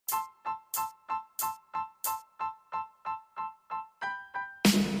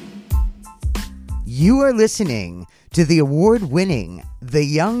You are listening to the award-winning The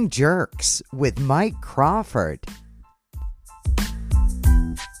Young Jerks with Mike Crawford.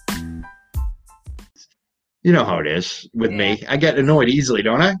 You know how it is with me. I get annoyed easily,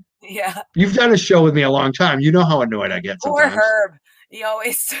 don't I? Yeah. You've done a show with me a long time. You know how annoyed I get sometimes. Or Herb. You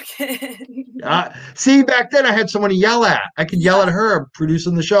always took it. See, back then I had someone to yell at. I could yell at Herb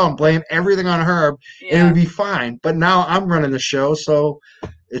producing the show and blame everything on Herb, and it would be fine. But now I'm running the show, so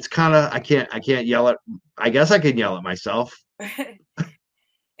it's kind of I can't yell at. I guess I can yell at myself.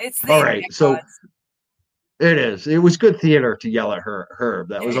 It's all right. So it is. It was good theater to yell at Herb.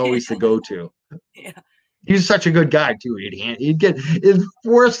 That was always the go-to. Yeah. He's such a good guy too. He'd get the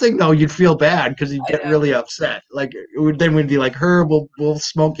worst thing though. You'd feel bad because he'd get really upset. Like then we'd be like, Herb, we'll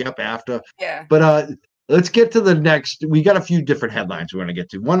smoke you up after. Yeah. But let's get to the next. We got a few different headlines we want to get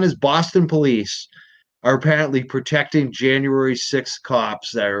to. One is Boston police are apparently protecting January 6th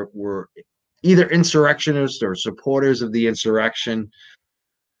cops that were either insurrectionists or supporters of the insurrection.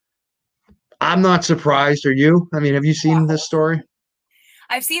 I'm not surprised. Are you? I mean, have you seen this story?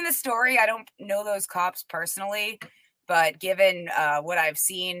 I've seen the story. I don't know those cops personally, but given what I've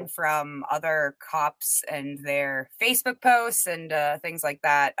seen from other cops and their Facebook posts and things like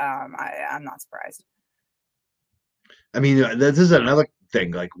that, I'm not surprised. I mean, this is another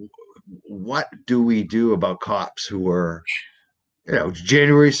thing. Like, what do we do about cops who are,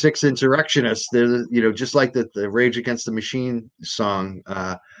 January 6th insurrectionists? They're, just like the Rage Against the Machine song.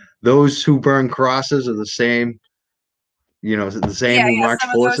 Those who burn crosses are the same. The same who march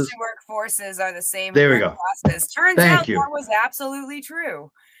some forces. Of those who work forces are the same. There we go. Crosses. Turns out that was absolutely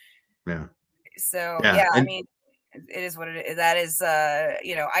true. Yeah. So I mean, it is what it is. That is,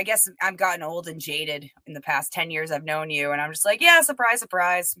 I guess I've gotten old and jaded in the past 10 years I've known you, and I'm just like, yeah, surprise,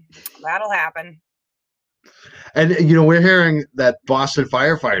 surprise, that'll happen. And we're hearing that Boston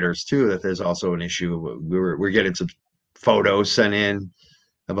firefighters too. That there's also an issue. We're getting some photos sent in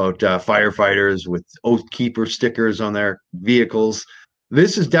about firefighters with Oath Keeper stickers on their vehicles.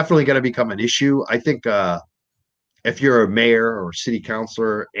 This is definitely going to become an issue. I think if you're a mayor or city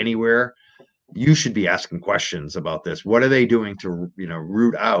councilor anywhere, you should be asking questions about this. What are they doing to,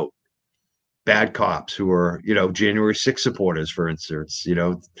 root out bad cops who are, January 6th supporters, for instance?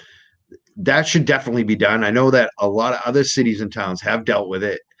 That should definitely be done. I know that a lot of other cities and towns have dealt with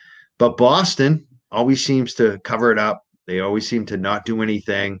it, but Boston always seems to cover it up. They always seem to not do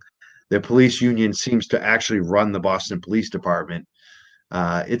anything. The police union seems to actually run the Boston Police Department.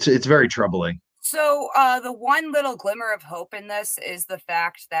 It's very troubling. So the one little glimmer of hope in this is the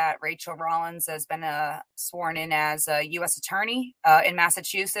fact that Rachel Rollins has been sworn in as a U.S. attorney in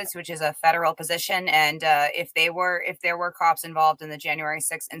Massachusetts, which is a federal position. And if there were cops involved in the January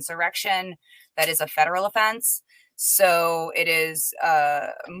 6th insurrection, that is a federal offense. So it is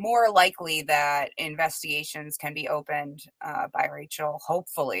more likely that investigations can be opened by Rachel,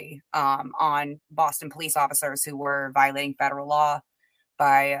 hopefully, on Boston police officers who were violating federal law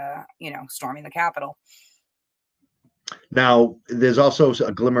by, storming the Capitol. Now, there's also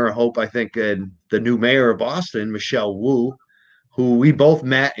a glimmer of hope, I think, in the new mayor of Boston, Michelle Wu, who we both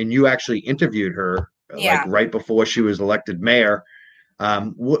met, and you actually interviewed her like right before she was elected mayor.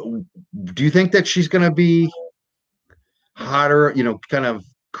 Do you think that she's going to be harder, kind of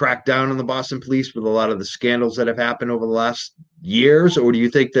crack down on the Boston police with a lot of the scandals that have happened over the last years? Or do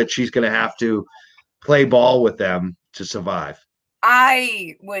you think that she's going to have to play ball with them to survive?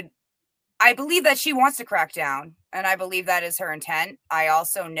 I believe that she wants to crack down, and I believe that is her intent. I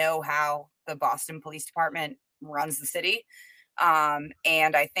also know how the Boston Police Department runs the city. And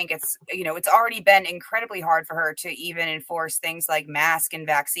I think it's already been incredibly hard for her to even enforce things like mask and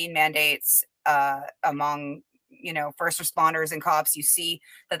vaccine mandates among first responders and cops. You see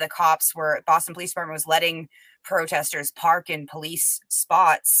that Boston Police Department was letting protesters park in police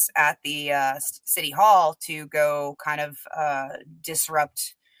spots at the city hall to go kind of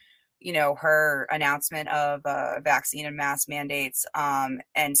disrupt, her announcement of vaccine and mask mandates.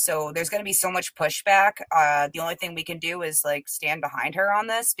 And so there's going to be so much pushback. The only thing we can do is stand behind her on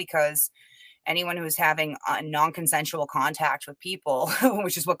this, because anyone who's having non-consensual contact with people,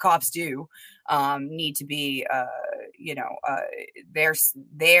 which is what cops do, need to be,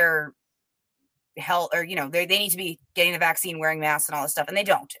 their health, or, they need to be getting the vaccine, wearing masks and all this stuff. And they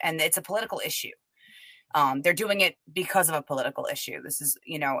don't. And it's a political issue. They're doing it because of a political issue. This is,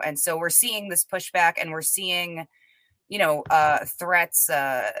 and so we're seeing this pushback, and we're seeing, threats,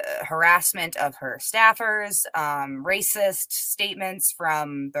 harassment of her staffers, racist statements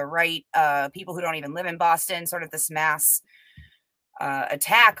from the right, people who don't even live in Boston, sort of this mass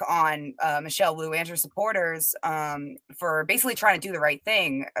attack on Michelle Wu and her supporters for basically trying to do the right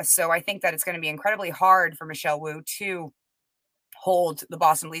thing. So I think that it's going to be incredibly hard for Michelle Wu to hold the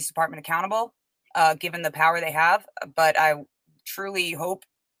Boston Police Department accountable, given the power they have. But I truly hope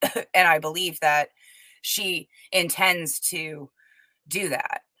and I believe that she intends to do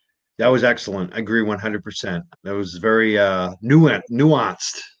that. That was excellent. I agree 100%. That was very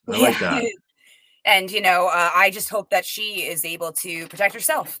nuanced. I like that. And, I just hope that she is able to protect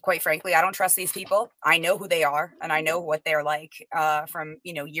herself. Quite frankly, I don't trust these people. I know who they are and I know what they're like from,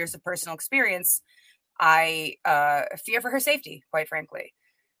 years of personal experience. I fear for her safety, quite frankly.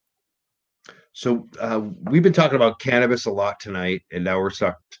 So we've been talking about cannabis a lot tonight, and now we're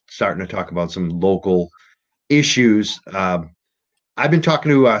starting to talk about some local issues. I've been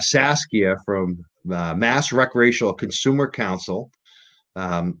talking to Saskia from Mass Recreational Consumer Council,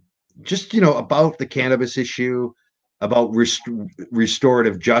 just about the cannabis issue, about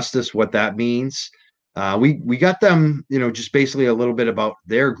restorative justice, what that means. We got them, just basically a little bit about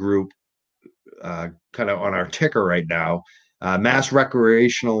their group, kind of on our ticker right now. Mass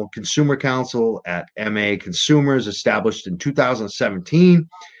Recreational Consumer Council at MA Consumers, established in 2017.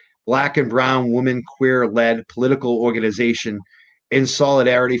 Black and brown women queer-led political organization in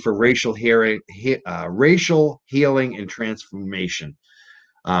solidarity for racial healing and transformation.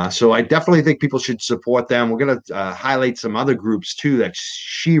 So I definitely think people should support them. We're going to highlight some other groups too that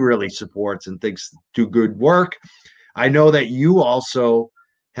she really supports and thinks do good work. I know that you also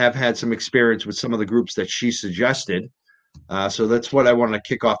have had some experience with some of the groups that she suggested. So that's what I want to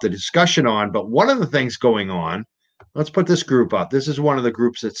kick off the discussion on. But one of the things going on, let's put this group up. This is one of the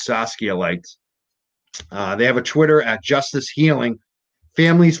groups that Saskia liked. They have a Twitter at Justice Healing,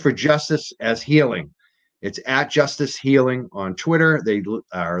 Families for Justice as Healing. It's at Justice Healing on Twitter. They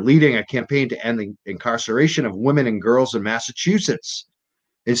are leading a campaign to end the incarceration of women and girls in Massachusetts,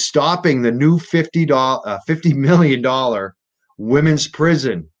 is stopping the new $50 million women's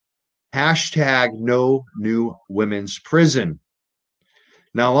prison. Hashtag no new women's prison.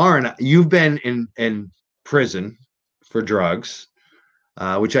 Now, Lauren, you've been in prison for drugs,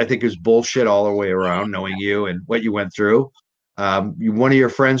 which I think is bullshit all the way around, knowing you and what you went through. One of your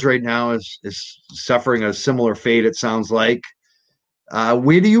friends right now is suffering a similar fate, it sounds like.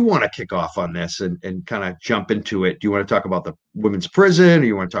 Where do you want to kick off on this and kind of jump into it? Do you want to talk about the women's prison? Or do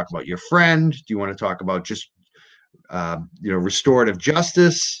you want to talk about your friend? Do you want to talk about just, restorative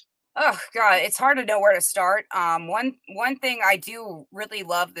justice? Oh God, it's hard to know where to start. One thing I do really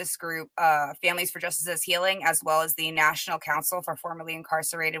love this group, Families for Justice as Healing, as well as the National Council for Formerly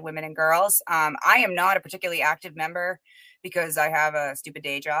Incarcerated Women and Girls. I am not a particularly active member because I have a stupid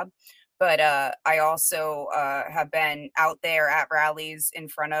day job, but I also have been out there at rallies in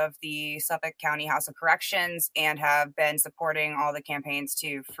front of the Suffolk County House of Corrections and have been supporting all the campaigns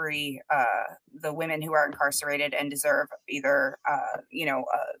to free the women who are incarcerated and deserve either,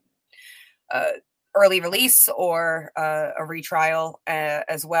 early release or a retrial,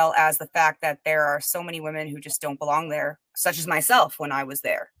 as well as the fact that there are so many women who just don't belong there, such as myself when I was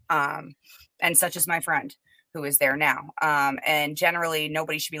there, and such as my friend who is there now. And generally,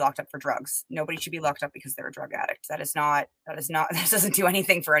 nobody should be locked up for drugs. Nobody should be locked up because they're a drug addict. That doesn't do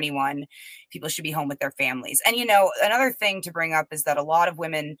anything for anyone. People should be home with their families. And, another thing to bring up is that a lot of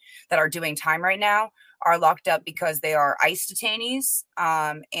women that are doing time right now are locked up because they are ICE detainees,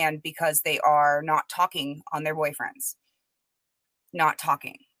 and because they are not talking on their boyfriends. Not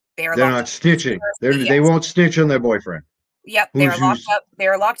talking. They're not snitching. They won't snitch on their boyfriend. Yep, they're locked up.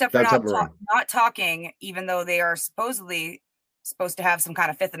 They're locked up for not talking, even though they are supposedly supposed to have some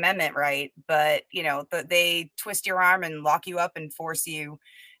kind of Fifth Amendment right. But they twist your arm and lock you up and force you.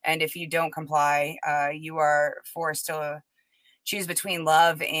 And if you don't comply, you are forced to choose between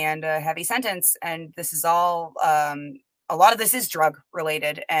love and a heavy sentence. And this is all. A lot of this is drug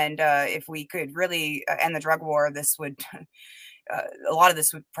related. And if we could really end the drug war, this would. A lot of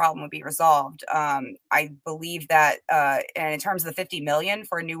this problem would be resolved. I believe that, and in terms of the 50 million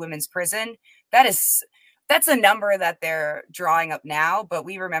for a new women's prison, that's a number that they're drawing up now. But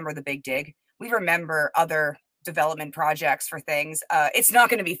we remember the big dig. We remember other development projects for things. It's not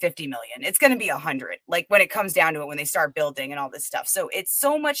going to be 50 million. It's going to be 100. Like when it comes down to it, when they start building and all this stuff. So it's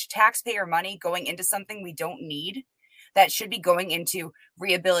so much taxpayer money going into something we don't need. That should be going into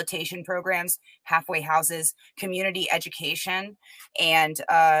rehabilitation programs, halfway houses, community education, and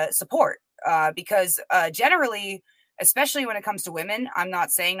support. Because generally, especially when it comes to women, I'm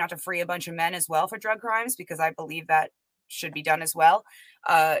not saying not to free a bunch of men as well for drug crimes, because I believe that should be done as well.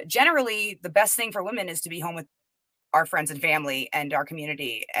 Generally, the best thing for women is to be home with our friends and family and our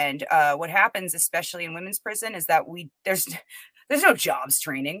community. And what happens, especially in women's prison, is that there's There's no jobs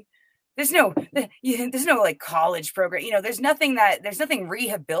training. There's no like college program. There's nothing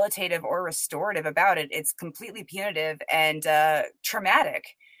rehabilitative or restorative about it. It's completely punitive and traumatic.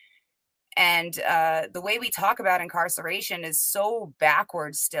 And the way we talk about incarceration is so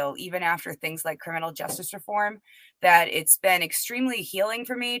backwards still, even after things like criminal justice reform, that it's been extremely healing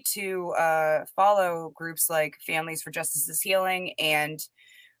for me to follow groups like Families for Justice's Healing and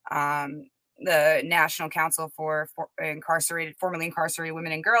the National Council for formerly incarcerated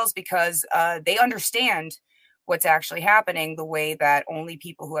women and girls, because they understand what's actually happening the way that only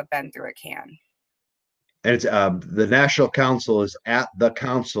people who have been through it can. And it's the National Council is at the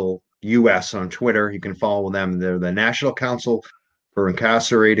Council US on Twitter. You can follow them. They're the National Council for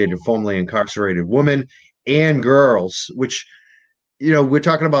Incarcerated and Formerly Incarcerated Women and Girls, which, we're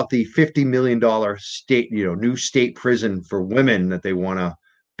talking about the $50 million state, new state prison for women that they want to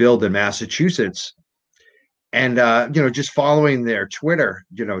build in Massachusetts. And, just following their Twitter,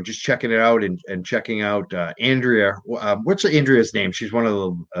 just checking it out and checking out Andrea. What's Andrea's name? She's one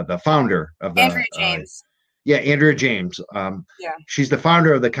of the founder of the Andrea James. Andrea James. Yeah. She's the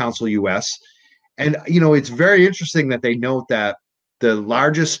founder of the Council US. And, it's very interesting that they note that the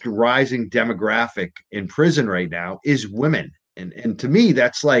largest rising demographic in prison right now is women. And to me,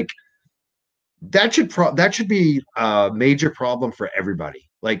 that's like, that should be a major problem for everybody.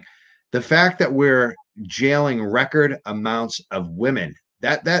 Like the fact that we're jailing record amounts of women,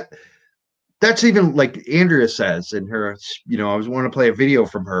 that's even like Andrea says in her, I was want to play a video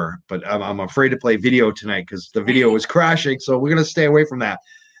from her, but I'm afraid to play video tonight because the video was crashing. So we're going to stay away from that.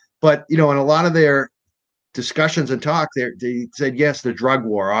 But, in a lot of their discussions and talk, they said, yes, the drug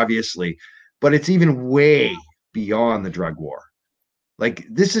war, obviously, but it's even way beyond the drug war. Like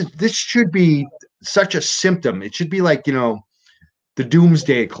this should be such a symptom. It should be like, the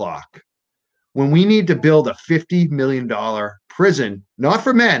doomsday clock when we need to build a $50 million prison, not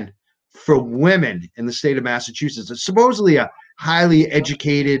for men, for women in the state of Massachusetts. It's supposedly a highly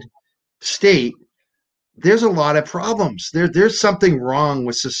educated state. There's a lot of problems. There's something wrong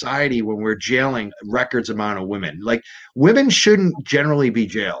with society when we're jailing records amount of women. Like women shouldn't generally be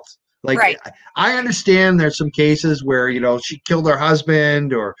jailed. Like right. I understand there's some cases where, she killed her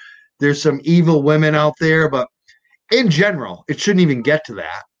husband or there's some evil women out there, but in general, it shouldn't even get to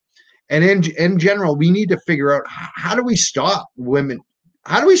that. And in general, we need to figure out how do we stop women?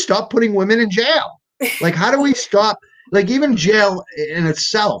 How do we stop putting women in jail? Like, how do we stop? Like, even jail in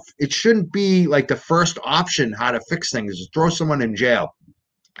itself, it shouldn't be like the first option how to fix things is throw someone in jail.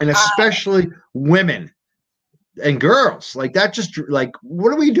 And especially women and girls. Like, that just, like,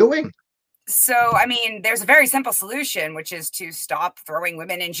 what are we doing? So, I mean, there's a very simple solution, which is to stop throwing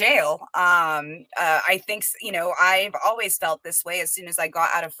women in jail. I think, I've always felt this way. As soon as I got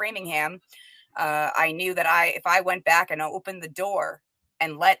out of Framingham, I knew that if I went back and opened the door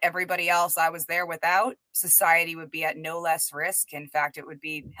and let everybody else I was there without, society would be at no less risk. In fact, it would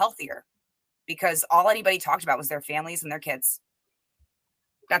be healthier because all anybody talked about was their families and their kids.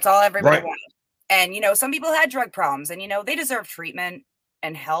 That's all everybody wanted. And, some people had drug problems and, they deserve treatment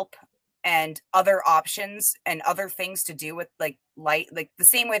and help and other options and other things to do with like the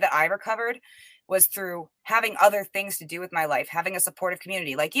same way that I recovered was through having other things to do with my life, having a supportive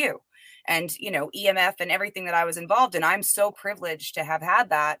community like you and, EMF and everything that I was involved in. I'm so privileged to have had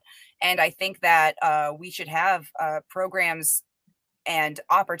that. And I think that we should have programs and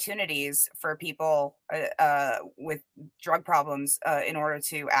opportunities for people with drug problems in order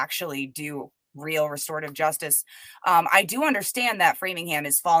to actually do real restorative justice. I do understand that Framingham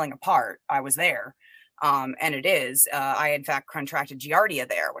is falling apart. I was there. And it is. I, in fact, contracted Giardia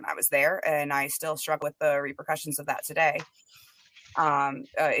there when I was there, and I still struggle with the repercussions of that today.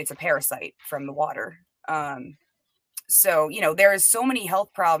 It's a parasite from the water. So, there is so many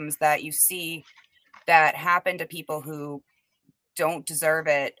health problems that you see that happen to people who don't deserve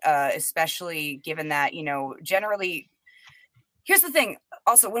it, especially given that, generally, here's the thing.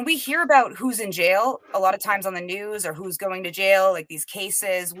 Also, when we hear about who's in jail, a lot of times on the news or who's going to jail, like these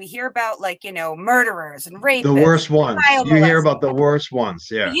cases, we hear about murderers and rapists. The worst ones. You hear about the worst ones.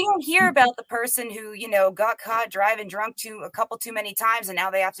 Yeah. But you don't hear about the person who, got caught driving drunk a couple too many times. And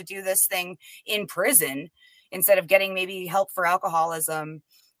now they have to do this thing in prison instead of getting maybe help for alcoholism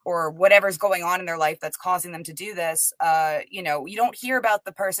or whatever's going on in their life that's causing them to do this. You don't hear about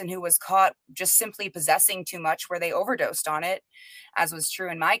the person who was caught just simply possessing too much where they overdosed on it, as was true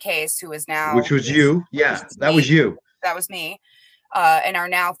in my case, who is now... Which was you. Yeah, that was you. That was me. And are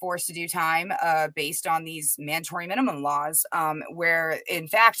now forced to do time based on these mandatory minimum laws, where, in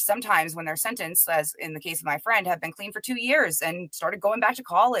fact, sometimes when they're sentenced, as in the case of my friend, have been clean for 2 years and started going back to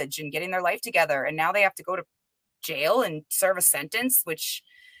college and getting their life together. And now they have to go to jail and serve a sentence, which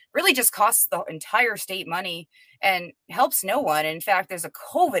really just costs the entire state money and helps no one. In fact, there's a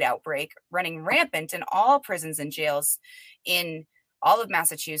COVID outbreak running rampant in all prisons and jails in all of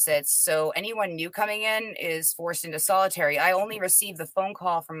Massachusetts. So anyone new coming in is forced into solitary. I only received the phone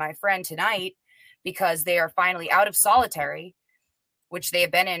call from my friend tonight because they are finally out of solitary, which they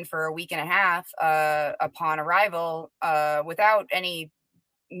have been in for a week and a half upon arrival without any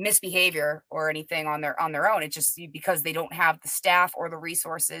misbehavior or anything on their own. It's just because they don't have the staff or the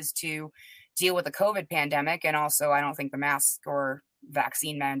resources to deal with the COVID pandemic. And also, I don't think the mask or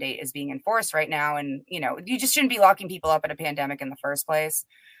vaccine mandate is being enforced right now. And, you just shouldn't be locking people up in a pandemic in the first place.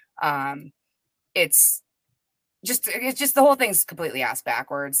 It's just the whole thing's completely ass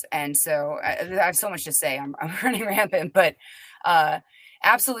backwards. And so I have so much to say. I'm running rampant, but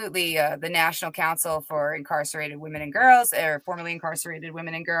absolutely, the National Council for Incarcerated Women and Girls, or formerly incarcerated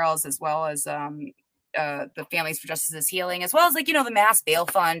women and girls, as well as the Families for Justice's Healing, as well as the Mass Bail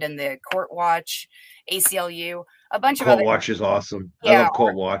Fund and the Court Watch, ACLU, a bunch of other. Court Watch is awesome. Yeah, I love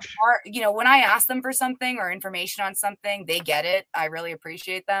Court Watch. When I ask them for something or information on something, they get it. I really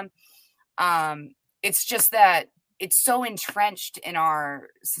appreciate them. It's just that it's so entrenched in our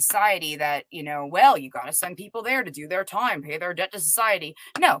society that, you got to send people there to do their time, pay their debt to society.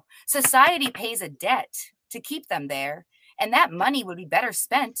 No, society pays a debt to keep them there. And that money would be better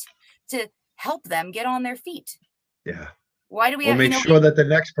spent to help them get on their feet. Yeah. Why do we make sure that the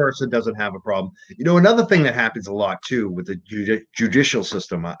next person doesn't have a problem? Another thing that happens a lot too with the judicial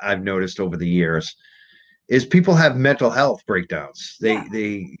system, I've noticed over the years, is people have mental health breakdowns.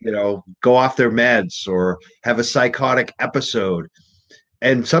 They go off their meds or have a psychotic episode,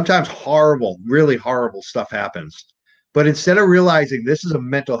 and sometimes really horrible stuff happens. But instead of realizing this is a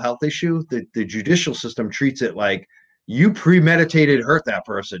mental health issue, the judicial system treats it like you premeditated hurt that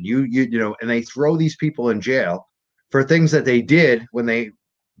person. And they throw these people in jail for things that they did when they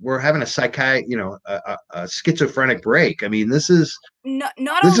were having a schizophrenic break. I mean, this is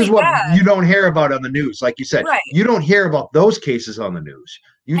what you don't hear about on the news. Like you said, right. You don't hear about those cases on the news.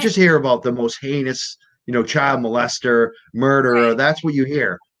 You just hear about the most heinous, child molester, murderer. Right. That's what you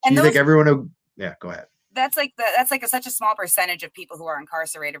hear. So you think everyone go ahead. That's such a small percentage of people who are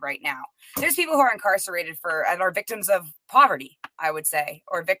incarcerated right now. There's people who are incarcerated and are victims of poverty, I would say,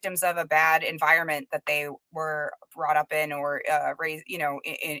 or victims of a bad environment that they were brought up in or raised,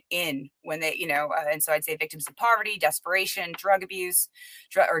 in when they, and so I'd say victims of poverty, desperation, drug abuse,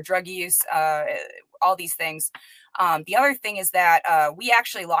 drug use, all these things. The other thing is that we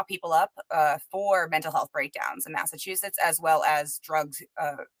actually lock people up for mental health breakdowns in Massachusetts, as well as drugs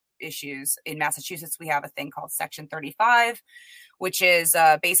issues. In Massachusetts, we have a thing called Section 35, which is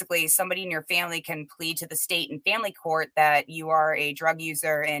basically somebody in your family can plead to the state and family court that you are a drug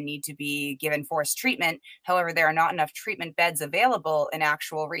user and need to be given forced treatment. However, there are not enough treatment beds available in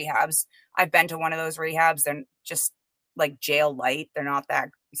actual rehabs. I've been to one of those rehabs. They're just like jail light.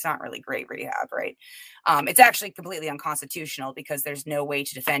 It's not really great rehab, right? It's actually completely unconstitutional because there's no way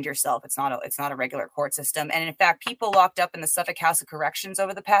to defend yourself. It's not a regular court system. And in fact, people locked up in the Suffolk House of Corrections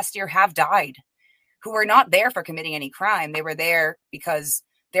over the past year have died who were not there for committing any crime. They were there because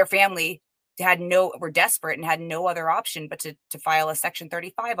their family were desperate and had no other option but to file a Section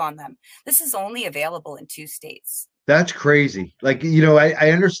 35 on them. This is only available in 2 states. That's crazy. Like,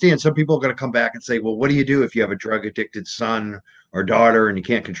 I understand some people are going to come back and say, well, what do you do if you have a drug addicted son or daughter and you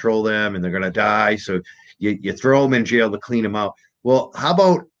can't control them and they're going to die? So you throw them in jail to clean them out. Well, how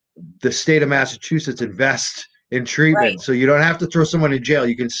about the state of Massachusetts invest in treatment? Right. So you don't have to throw someone in jail.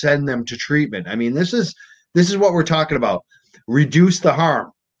 You can send them to treatment. I mean, this is what we're talking about. Reduce the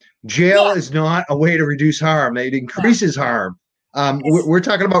harm. Jail is not a way to reduce harm. It increases harm. We're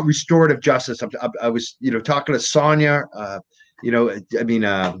talking about restorative justice. I was, talking to Sonia,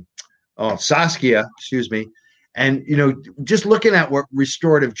 Saskia, excuse me. And, just looking at what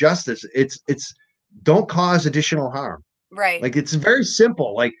restorative justice, it's don't cause additional harm. Right. Like, it's very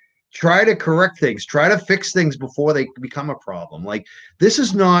simple. Like, try to correct things, try to fix things before they become a problem. Like, this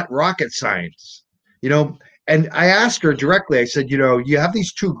is not rocket science, and I asked her directly, I said, you have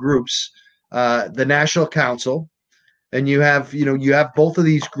these 2 groups, the National Council, and you have both of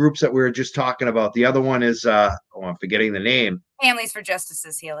these groups that we were just talking about. The other one is, I'm forgetting the name. Families for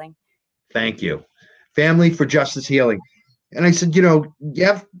Justice's Healing. Thank you. Family for Justice Healing. And I said, you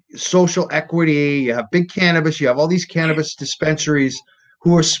have social equity, you have big cannabis, you have all these cannabis dispensaries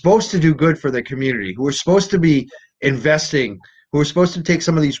who are supposed to do good for their community, who are supposed to be investing, who are supposed to take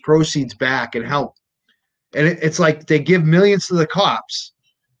some of these proceeds back and help. And it's like they give millions to the cops,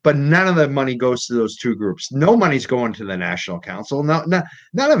 but none of the money goes to those 2 groups. No money's going to the National Council. No,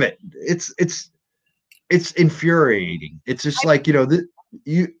 none of it. It's it's infuriating. It's just like,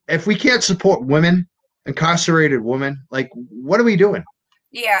 if we can't support women, incarcerated women, like, what are we doing?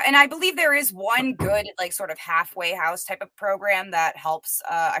 Yeah, and I believe there is one good, like, sort of halfway house type of program that helps.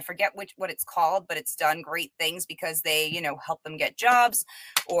 I forget what it's called, but it's done great things because they, help them get jobs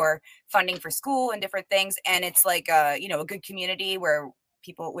or funding for school and different things. And it's like, a good community where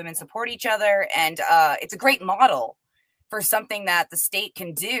women support each other, and it's a great model for something that the state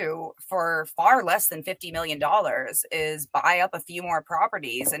can do for far less than $50 million is buy up a few more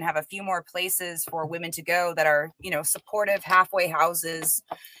properties and have a few more places for women to go that are, supportive halfway houses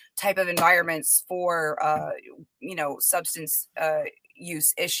type of environments for, substance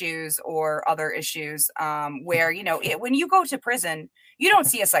use issues or other issues where, when you go to prison, you don't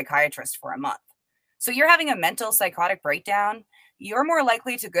see a psychiatrist for a month. So you're having a mental psychotic breakdown. You're more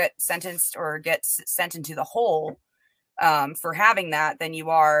likely to get sentenced or get sent into the hole for having that than you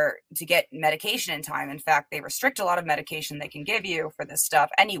are to get medication in time. In fact, they restrict a lot of medication they can give you for this stuff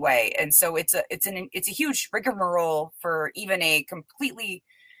anyway. And so it's a huge rigmarole for even a completely,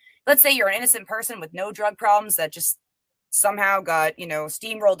 let's say you're an innocent person with no drug problems that just somehow got,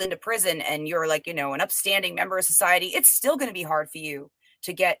 steamrolled into prison and you're like, an upstanding member of society. It's still going to be hard for you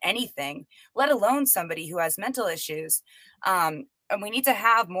to get anything, let alone somebody who has mental issues. And we need to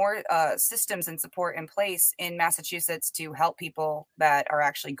have more systems and support in place in Massachusetts to help people that are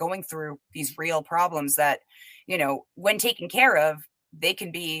actually going through these real problems that, when taken care of, they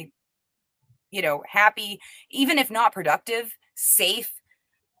can be, happy, even if not productive, safe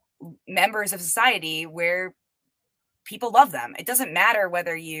members of society where people love them. It doesn't matter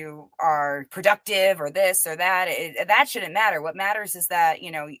whether you are productive or this or that. That shouldn't matter. What matters is that,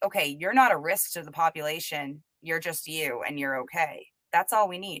 okay, you're not a risk to the population. You're just you and you're okay. That's all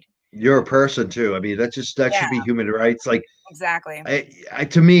we need. You're a person too. I mean, that should be human rights. Like, exactly.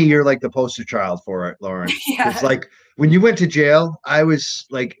 To me, you're like the poster child for it, Lauren. It's like when you went to jail, I was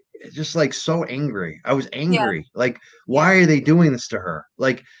like, just like so angry. I was angry. Like, why are they doing this to her?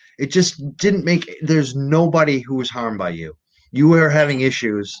 Like, it just didn't there's nobody who was harmed by you. You were having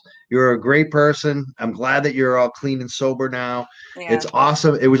issues. You're a great person. I'm glad that you're all clean and sober now. It's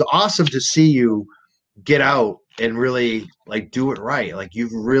awesome. It was awesome to see you get out and really like do it right. Like,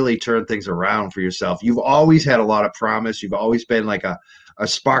 you've really turned things around for yourself. You've always had a lot of promise. You've always been like a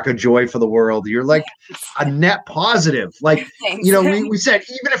spark of joy for the world. You're like a net positive. Like, we said,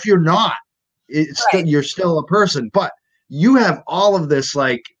 even if you're not, you're still a person, but you have all of this,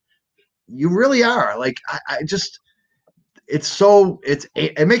 like, you really are. Like, I just,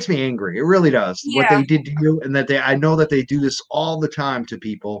 it makes me angry. It really does. What they did to you, and that I know that they do this all the time to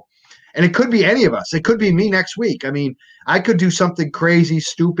people. And it could be any of us. It could be me next week. I mean, I could do something crazy,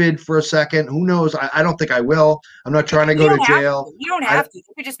 stupid for a second. Who knows? I don't think I will. I'm not trying to go to jail. You don't have to. You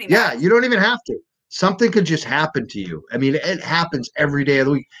could just be mad. You don't even have to. Something could just happen to you. I mean, it happens every day of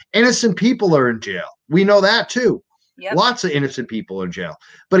the week. Innocent people are in jail. We know that too. Yep. Lots of innocent people in jail.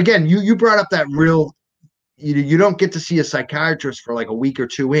 But again, you brought up that real, you don't get to see a psychiatrist for like a week or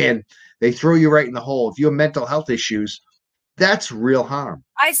two in. They throw you right in the hole. If you have mental health issues, that's real harm.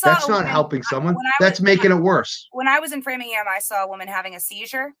 That's not helping someone. That's making it worse. When I was in Framingham, I saw a woman having a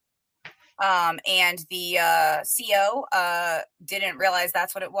seizure. And the CO didn't realize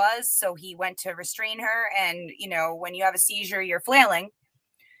that's what it was. So he went to restrain her. And, when you have a seizure, you're flailing.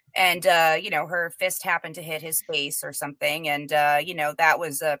 And, her fist happened to hit his face or something. And, that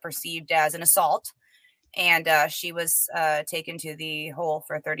was perceived as an assault. And she was taken to the hole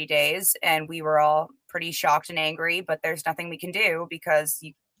for 30 days. And we were all pretty shocked and angry. But there's nothing we can do because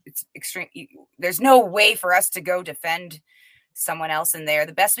it's extreme. There's no way for us to go defend someone else in there.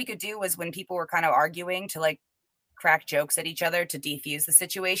 The best we could do was when people were kind of arguing to like crack jokes at each other to defuse the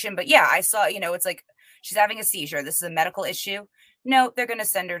situation. But yeah, I saw, it's like she's having a seizure. This is a medical issue. No, they're going to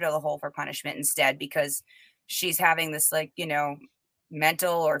send her to the hole for punishment instead because she's having this like,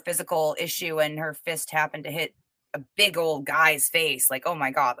 mental or physical issue and her fist happened to hit a big old guy's face. Like, oh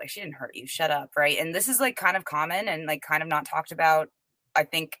my God, like she didn't hurt you. Shut up. Right. And this is like kind of common and like kind of not talked about, I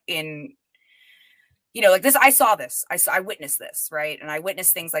think in, like this, I saw this, I witnessed this. Right. And I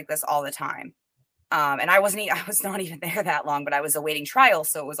witnessed things like this all the time. And I was not even there that long, but I was awaiting trial.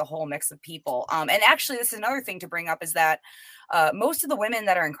 So it was a whole mix of people. And actually, this is another thing to bring up is that most of the women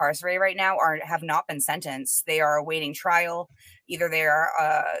that are incarcerated right now have not been sentenced. They are awaiting trial. Either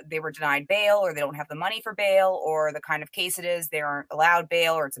they were denied bail or they don't have the money for bail, or the kind of case it is, they aren't allowed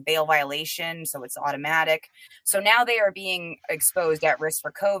bail or it's a bail violation. So it's automatic. So now they are being exposed at risk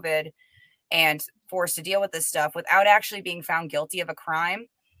for COVID and forced to deal with this stuff without actually being found guilty of a crime.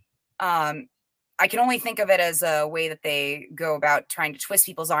 I can only think of it as a way that they go about trying to twist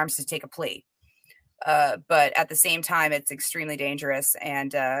people's arms to take a plea. But at the same time, it's extremely dangerous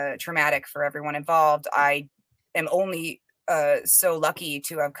and traumatic for everyone involved. I am only so lucky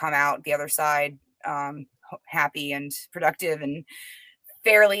to have come out the other side happy and productive and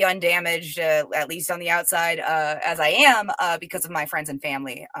fairly undamaged, at least on the outside, as I am, because of my friends and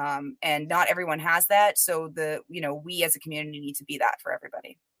family. And not everyone has that. So we as a community need to be that for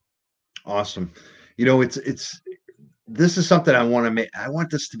everybody. Awesome. This is something I want to make. I want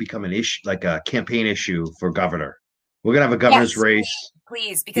this to become an issue, like a campaign issue for governor. We're going to have a governor's race.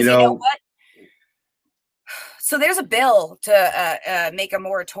 Please, because you know what? So there's a bill to make a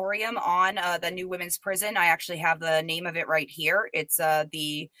moratorium on the new women's prison. I actually have the name of it right here. It's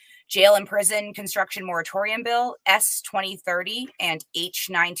the Jail and Prison Construction Moratorium Bill, S-2030 and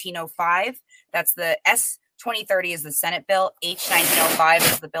H-1905. That's the S-2030 is the Senate bill. H-1905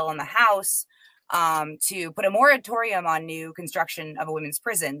 is the bill in the House to put a moratorium on new construction of a women's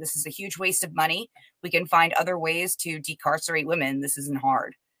prison. This is a huge waste of money. We can find other ways to decarcerate women. This isn't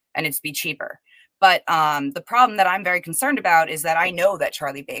hard, and it's be cheaper. But the problem that I'm very concerned about is that I know that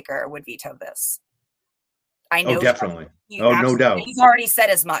Charlie Baker would veto this. I know. Oh, definitely. No doubt. He's already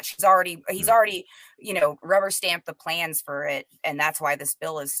said as much. He's already, rubber stamped the plans for it. And that's why this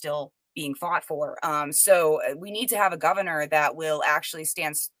bill is still being fought for. So we need to have a governor that will actually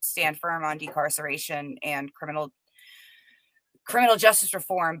stand firm on decarceration and criminal justice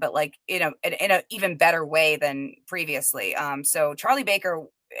reform, but like in a even better way than previously. So Charlie Baker,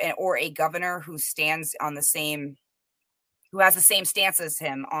 or a governor who stands on who has the same stance as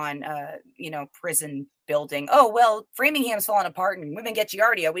him on, prison building. Oh, well, Framingham's falling apart and women get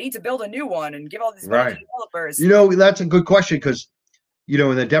Giardia. We need to build a new one and give all these money to developers. That's a good question because,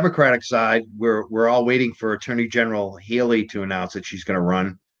 in the Democratic side, we're all waiting for Attorney General Haley to announce that she's going to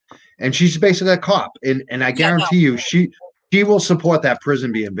run. And she's basically a cop. And I guarantee you, she will support that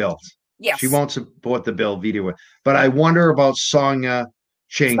prison being built. Yes. She won't support the bill veto it. But I wonder about Sonia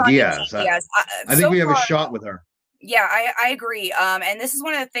Chang Diaz. I think we have a shot with her. Yeah, I agree. And this is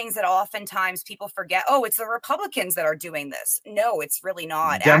one of the things that oftentimes people forget. Oh, it's the Republicans that are doing this. No, it's really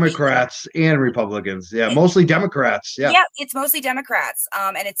not. Democrats and Republicans. Yeah, mostly Democrats. Yeah. Yeah, it's mostly Democrats.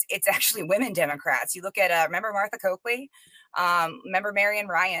 And it's actually women Democrats. You look at remember Martha Coakley? Remember Marion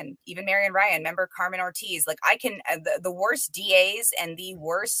Ryan? Even Marion Ryan. Remember Carmen Ortiz? Like I can the worst DAs and the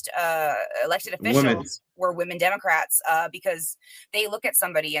worst elected officials were women Democrats because they look at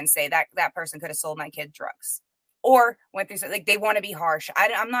somebody and say that person could have sold my kid drugs. Or went through something. Like they want to be harsh.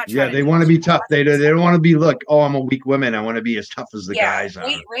 I'm not. Yeah, they want to be tough. They don't want to be. Look, I'm a weak woman. I want to be as tough as the guys are.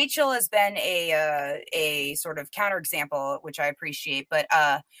 Rachel has been a sort of counterexample, which I appreciate. But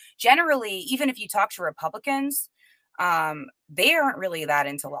generally, even if you talk to Republicans, they aren't really that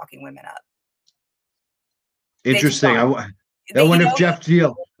into locking women up. Interesting. I wonder if Jeff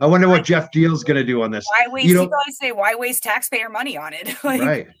Deal. I wonder what Jeff Deal's going to do on this. Why waste? You always say why waste taxpayer money on it?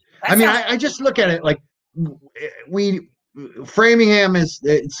 Right. I mean, I just look at it like. Framingham is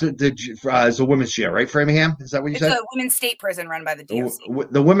a women's jail, right? Framingham, is that what you said? It's a women's state prison run by the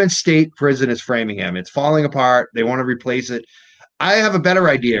DOC. The women's state prison is Framingham. It's falling apart. They want to replace it. I have a better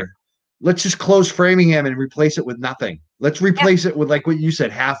idea. Let's just close Framingham and replace it with nothing. Let's replace it with, like what you said,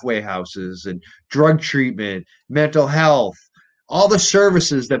 halfway houses and drug treatment, mental health, all the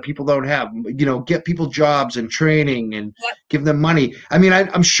services that people don't have, get people jobs and training and give them money. I mean,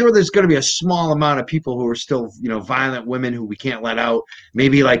 I'm sure there's going to be a small amount of people who are still, violent women who we can't let out.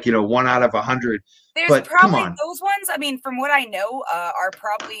 Maybe 1 out of 100. There's but probably come on. Those ones, I mean, from what I know, are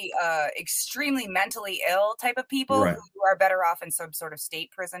probably extremely mentally ill type of people who are better off in some sort of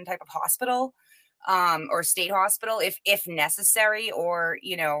state prison type of hospital. Or state hospital if necessary, or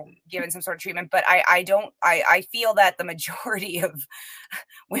given some sort of treatment. But I feel that the majority of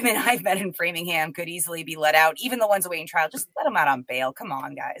women I've met in Framingham could easily be let out, even the ones awaiting trial. Just let them out on bail. Come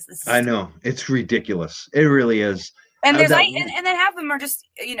on, guys. I know, it's ridiculous. It really is. And and then half of them are just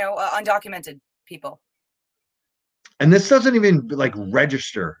undocumented people. And this doesn't even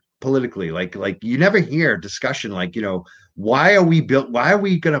register politically. Like you never hear discussion why are we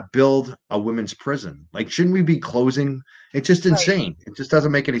going to build a women's prison? Shouldn't we be closing? It's just insane. It just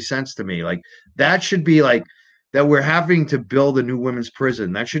doesn't make any sense to me. That should be that we're having to build a new women's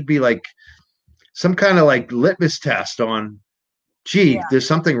prison. That should be some kind of litmus test on, there's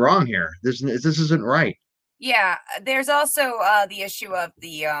something wrong here. This isn't right. Yeah. There's also the issue of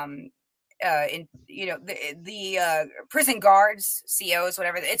the prison guards, COs,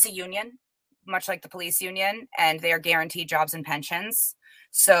 whatever. It's a union, much like the police union, and they are guaranteed jobs and pensions.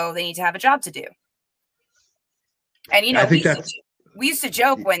 So they need to have a job to do. And, we used to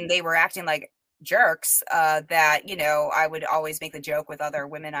joke when they were acting like jerks that, you know, I would always make the joke with other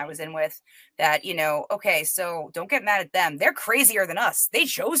women I was in with that, you know, okay, so don't get mad at them. They're crazier than us. They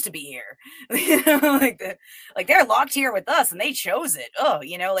chose to be here. You know, like they're locked here with us and they chose it. Oh,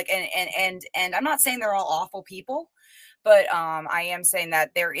 you know, like, and I'm not saying they're all awful people, but I am saying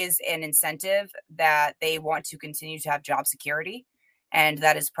that there is an incentive that they want to continue to have job security. And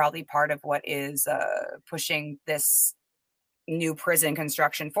that is probably part of what is pushing this new prison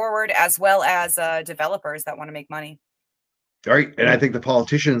construction forward, as well as developers that want to make money. Right. And I think the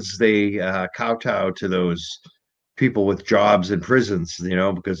politicians, they kowtow to those people with jobs in prisons, you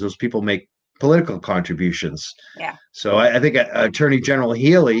know, because those people make political contributions. Yeah. So I think Attorney General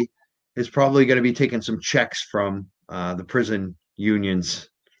Healy is probably going to be taking some checks from the prison unions.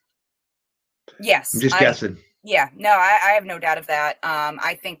 Yes. I'm just guessing. Yeah, no, I have no doubt of that.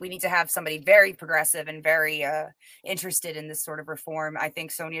 I think we need to have somebody very progressive and very interested in this sort of reform. I think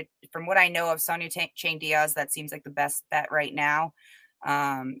Sonia, from what I know of Sonia Chain Diaz, that seems like the best bet right now.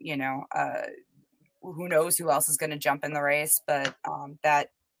 You know, who knows who else is going to jump in the race, but that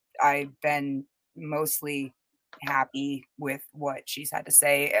I've been mostly happy with what she's had to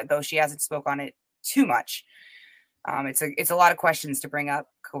say, though she hasn't spoke on it too much. It's a lot of questions to bring up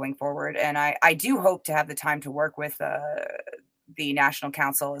going forward, and I do hope to have the time to work with the National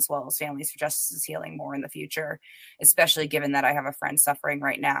Council as well as Families for Justice's Healing more in the future, especially given that I have a friend suffering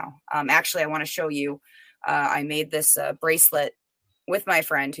right now. Actually, I want to show you. I made this bracelet with my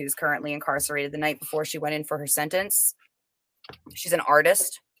friend who's currently incarcerated the night before she went in for her sentence. She's an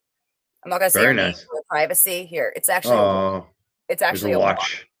artist. I'm not gonna say her name for privacy. Here, it's actually a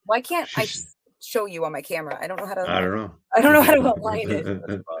watch. Why can't I show you on my camera? I don't know how to. I don't know. I don't know how to align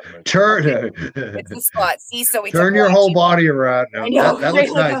it. Turn it. It's a spot. See, so we turn your whole body around. No, I know. That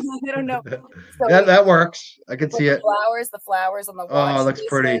looks nice. I don't know. So that works. I can see it. The flowers on the watch. Oh, it looks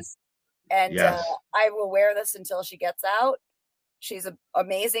pretty. And yes. I will wear this until she gets out. She's an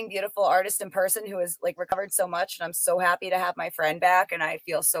amazing, beautiful artist in person who has like recovered so much. And I'm so happy to have my friend back. And I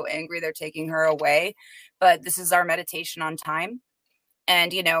feel so angry they're taking her away. But this is our meditation on time.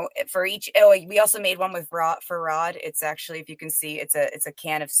 And, you know, for each, we also made one with Rod. It's actually, if you can see, it's a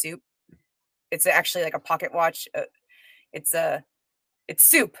can of soup. It's actually like a pocket watch. It's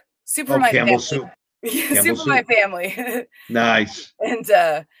soup for my family. Soup. Soup for my family. Nice.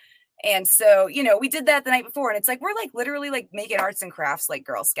 And so, you know, we did that the night before, and it's like, we're like literally like making arts and crafts like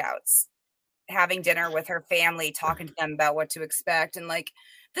Girl Scouts, having dinner with her family, talking to them about what to expect. And like,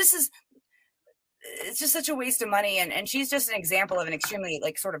 it's just such a waste of money. And she's just an example of an extremely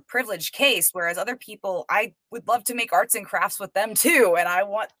like sort of privileged case. Whereas other people, I would love to make arts and crafts with them too. And I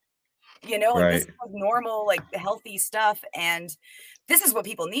want, you know, like this is normal, like healthy stuff. And this is what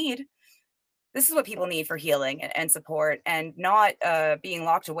people need. This is what people need for healing and support, and not being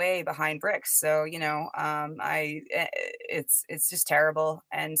locked away behind bricks. So, you know, it's just terrible.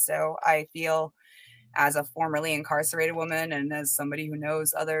 And so I feel, as a formerly incarcerated woman and as somebody who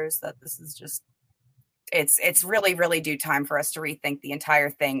knows others, that this is just, it's really, really due time for us to rethink the entire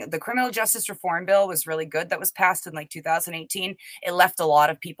thing. The criminal justice reform bill was really good. That was passed in like 2018. It left a lot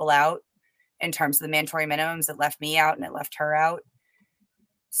of people out in terms of the mandatory minimums. It left me out and it left her out.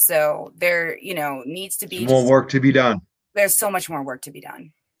 So there, you know, needs to be more work to be done. There's so much more work to be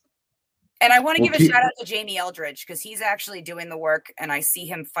done. And I want to give a shout out to Jamie Eldridge, because he's actually doing the work, and I see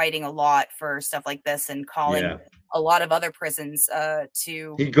him fighting a lot for stuff like this and calling a lot of other prisons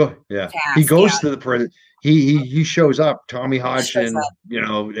to he goes to the prison. He shows up, Tommy Hodgson, you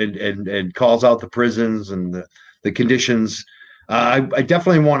know, and calls out the prisons and the conditions. I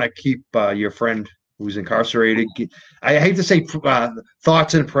definitely want to keep your friend who's incarcerated. I hate to say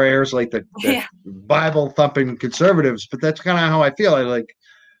thoughts and prayers like the Bible thumping conservatives, but that's kind of how I feel.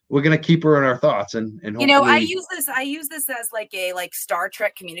 We're gonna keep her in our thoughts, and hopefully... You know, I use this as like a Star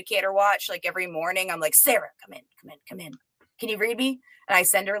Trek communicator watch. Like every morning, I'm like, Sarah, come in. Can you read me? And I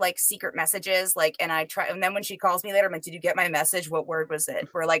send her like secret messages, and I try. And then when she calls me later, I'm like, did you get my message? What word was it?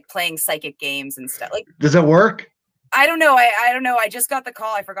 We're like playing psychic games and stuff. Like, does it work? I don't know. I don't know. I just got the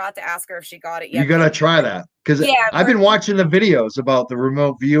call. I forgot to ask her if she got it yet. You got to try that, because I've been watching the videos about the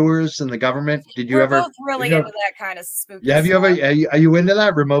remote viewers and the government. Did you ever? We're both really into that kind of spooky. Yeah, have you ever? Are you into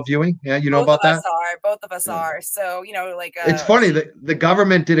that remote viewing? Yeah, you know about that. Both of us are. So you know, like it's funny that the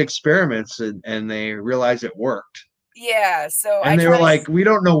government did experiments and they realized it worked. Yeah. So they were like, we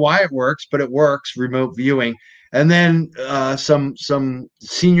don't know why it works, but it works. Remote viewing. And then some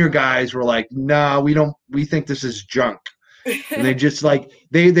senior guys were like, "No, we don't. We think this is junk." And they just like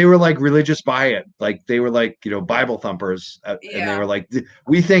they were like religious by it, like they were like Bible thumpers, and they Yeah. were like,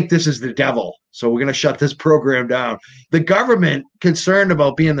 we think this is the devil, so we're gonna shut this program down. The government concerned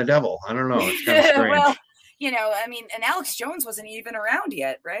about being the devil. I don't know. It's kind of strange. Well, I mean, and Alex Jones wasn't even around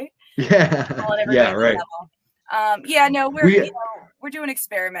yet, right? Yeah, yeah, right. Yeah, no, we're doing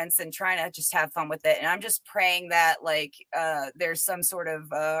experiments and trying to just have fun with it. And I'm just praying that there's some sort of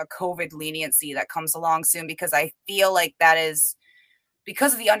COVID leniency that comes along soon, because I feel like that is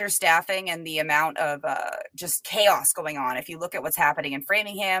because of the understaffing and the amount of just chaos going on. If you look at what's happening in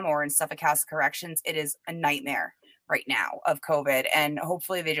Framingham or in Suffolk House of Corrections, it is a nightmare right now of COVID. And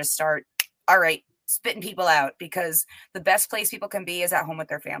hopefully they just start, all right, spitting people out, because the best place people can be is at home with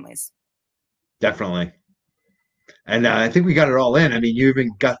their families. Definitely. And I think we got it all in. I mean, you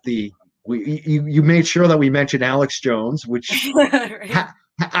even got you made sure that we mentioned Alex Jones, which Right.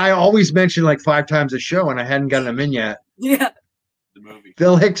 I always mention like 5 times a show, and I hadn't gotten him in yet. Yeah. The movie.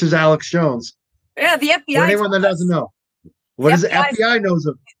 Phil Hicks is Alex Jones. Yeah, the FBI. For anyone that doesn't know, what is the FBI knows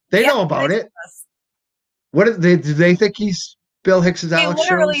him? They know about it. Do they think he's Bill Hicks is Alex Jones?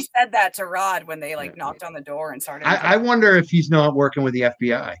 They literally said that to Rod when they knocked on the door and started. I wonder if he's not working with the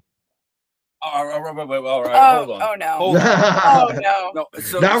FBI. All right, hold on. Oh no! Hold on. Oh no! No,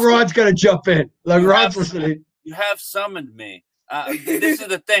 so, now Rod's gonna jump in. Like Rod's listening. You have summoned me. This is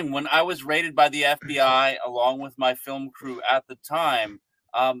the thing. When I was raided by the FBI, along with my film crew at the time,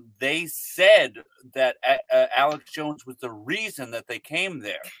 they said that Alex Jones was the reason that they came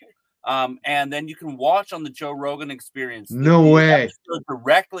there. And then you can watch on the Joe Rogan Experience. No way.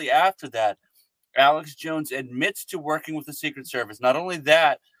 Directly after that, Alex Jones admits to working with the Secret Service. Not only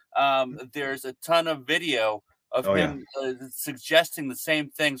that, there's a ton of video of him suggesting the same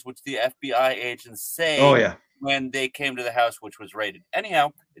things which the FBI agents say when they came to the house, which was raided.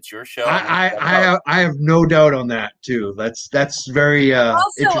 Anyhow, it's your show. I have no doubt on that too. That's very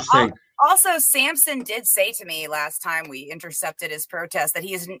interesting. Also, Samson did say to me last time we intercepted his protest that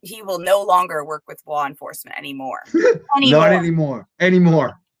he will no longer work with law enforcement anymore. Not anymore. I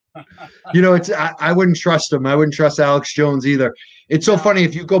wouldn't trust him. I wouldn't trust Alex Jones either. It's so funny.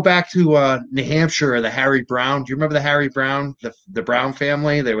 If you go back to New Hampshire, the Harry Brown, do you remember the Harry Brown, the Brown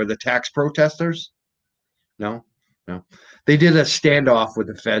family? They were the tax protesters. No. They did a standoff with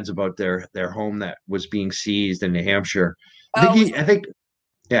the feds about their home that was being seized in New Hampshire. I think,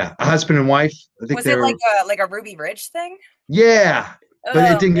 a husband and wife. I think was it like a Ruby Ridge thing? Yeah,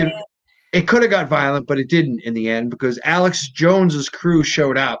 but it didn't it could have got violent, but it didn't in the end, because Alex Jones's crew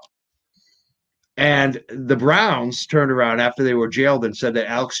showed up, and the Browns turned around after they were jailed and said that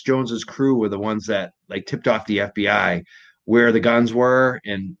Alex Jones's crew were the ones that tipped off the FBI where the guns were,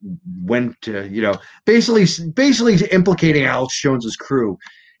 and went to basically implicating Alex Jones's crew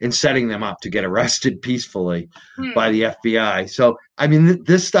and setting them up to get arrested peacefully by the FBI. So, I mean,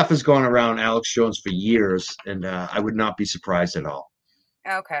 this stuff has gone around Alex Jones for years, and I would not be surprised at all.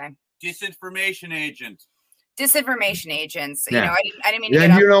 Okay. Disinformation agents. Yeah. I didn't mean.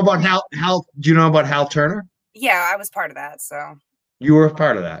 Do you know about Hal? Do you know about Hal Turner? Yeah, I was part of that. So you were a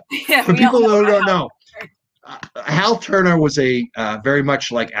part of that. Yeah. For people who don't know, Hal Turner was a very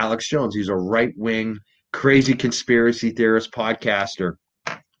much like Alex Jones. He's a right-wing, crazy conspiracy theorist podcaster.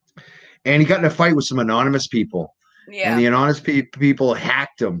 And he got in a fight with some anonymous people. Yeah. And the anonymous people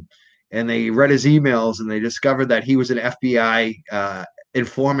hacked him. And they read his emails, and they discovered that he was an FBI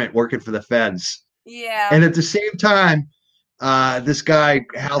informant working for the feds. Yeah. And at the same time, this guy,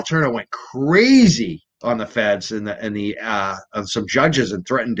 Hal Turner, went crazy on the feds and on some judges, and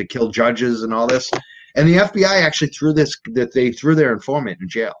threatened to kill judges and all this. And the FBI actually threw their informant in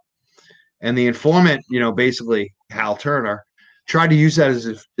jail. And the informant, basically Hal Turner, tried to use that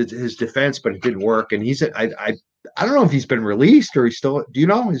as his defense, but it didn't work. And I don't know if he's been released or he's still. Do you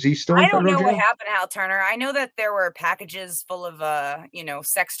know? Is he still? I don't know what happened to Hal Turner. I know that there were packages full of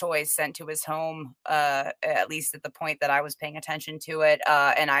sex toys sent to his home. At least at the point that I was paying attention to it.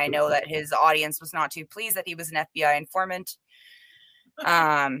 And I know that his audience was not too pleased that he was an FBI informant.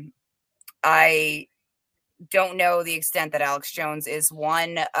 I don't know the extent that Alex Jones is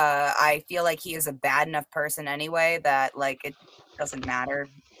one. I feel like he is a bad enough person anyway that it doesn't matter.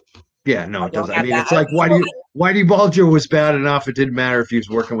 Yeah, no, it doesn't. I mean, it's like Whitey Bulger was bad enough. It didn't matter if he was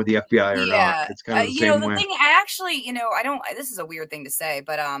working with the FBI or not. It's kind of the same way. Thing, I actually, I don't. This is a weird thing to say,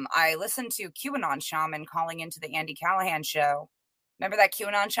 but I listened to QAnon Shaman calling into the Andy Callahan show. Remember that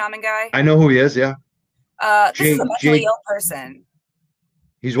QAnon Shaman guy? I know who he is. Yeah. This is a mentally ill person.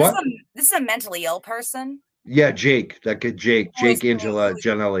 He's what? This is a mentally ill person. Yeah, Jake. That kid, Jake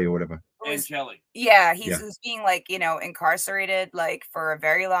Gianelli or whatever. Angeli. Yeah, he was being incarcerated for a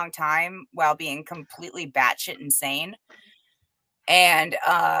very long time while being completely batshit insane. And,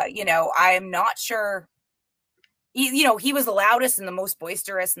 I am not sure. He was the loudest and the most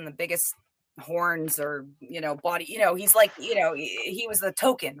boisterous and the biggest horns or, body, he's like, he was the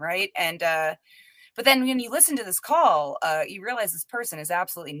token, right? And, but then when you listen to this call, you realize this person is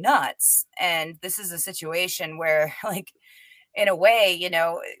absolutely nuts. And this is a situation where, like, in a way,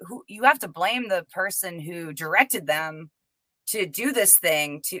 you have to blame the person who directed them to do this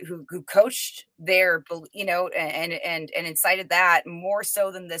thing, who coached their, and incited that more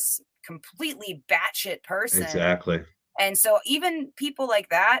so than this completely batshit person. Exactly. And so even people like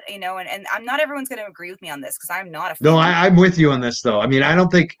that, and I'm not everyone's going to agree with me on this because I'm not a fan. No, I'm with you on this though. I mean, I don't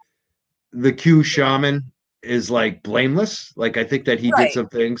think the Q shaman is like blameless. Like I think that he did some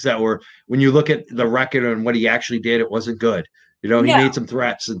things that were, when you look at the record and what he actually did, it wasn't good. He made some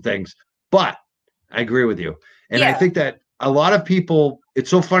threats and things. But I agree with you. And I think that a lot of people, it's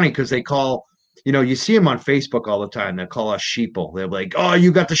so funny because they call, you see them on Facebook all the time. They call us sheeple. They're like, oh,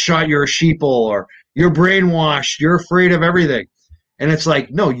 you got the shot, you're a sheeple, or you're brainwashed, you're afraid of everything. And it's like,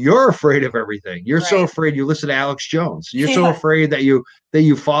 no, you're afraid of everything. You're so afraid you listen to Alex Jones. You're so afraid that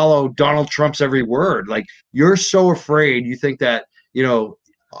you follow Donald Trump's every word. Like you're so afraid you think that,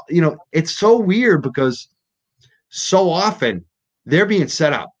 it's so weird because so often they're being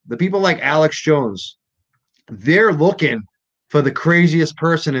set up. The people like Alex Jones, they're looking for the craziest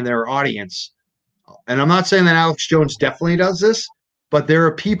person in their audience. And I'm not saying that Alex Jones definitely does this, but there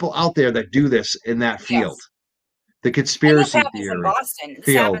are people out there that do this in that field. Yes. The conspiracy theory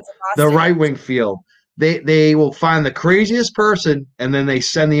field, the right-wing field. They will find the craziest person, and then they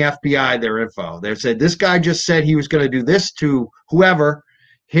send the FBI their info. They said, this guy just said he was going to do this to whoever.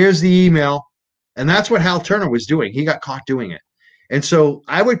 Here's the email. And that's what Hal Turner was doing. He got caught doing it. And so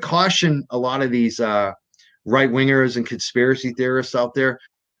I would caution a lot of these right-wingers and conspiracy theorists out there.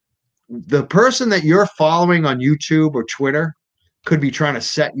 The person that you're following on YouTube or Twitter could be trying to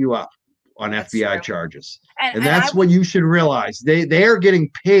set you up on FBI charges. And that's what you should realize. They are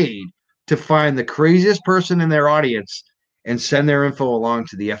getting paid to find the craziest person in their audience and send their info along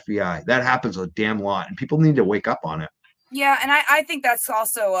to the FBI. That happens a damn lot, and people need to wake up on it. Yeah, and I think that's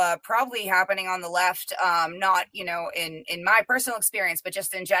also probably happening on the left, not, in my personal experience, but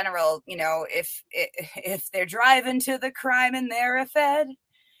just in general, if they're driving to the crime and they're a Fed,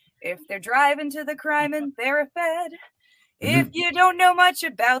 if they're driving to the crime and they're a Fed, if you don't know much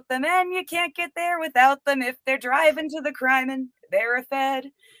about them and you can't get there without them, if they're driving to the crime and they're a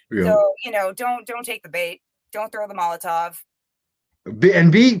Fed. Yeah. So, don't take the bait. Don't throw the Molotov.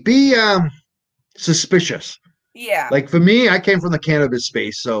 Be suspicious. Yeah. Like for me, I came from the cannabis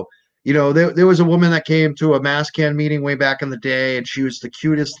space. So, there was a woman that came to a MassCann meeting way back in the day, and she was the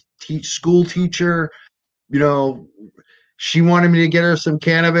cutest school teacher. She wanted me to get her some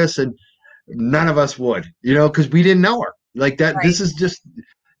cannabis, and none of us would, because we didn't know her. Like that, right.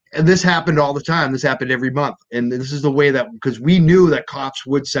 This happened all the time. This happened every month. And this is the way that, because we knew that cops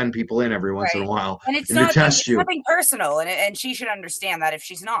would send people in every once in a while. And it's nothing personal. And she should understand that if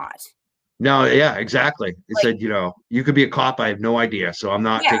she's not. No, yeah, exactly. He said, you could be a cop. I have no idea. So I'm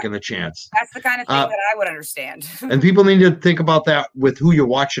not taking the chance. That's the kind of thing that I would understand. And people need to think about that with who you're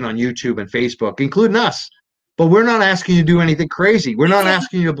watching on YouTube and Facebook, including us. But we're not asking you to do anything crazy. We're not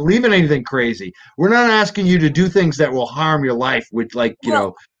asking you to believe in anything crazy. We're not asking you to do things that will harm your life with, be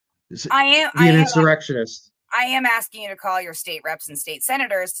an insurrectionist. I am asking you to call your state reps and state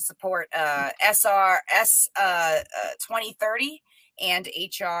senators to support SRS 2030 and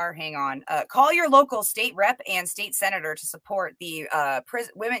HR. Hang on. Call your local state rep and state senator to support the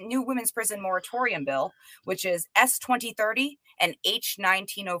new women's prison moratorium bill, which is S 2030 and H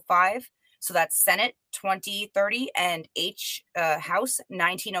 1905. So that's Senate 2030 and House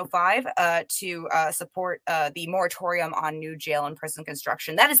 1905 to support the moratorium on new jail and prison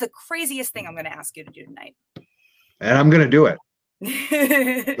construction. That is the craziest thing I'm going to ask you to do tonight. And I'm going to do it.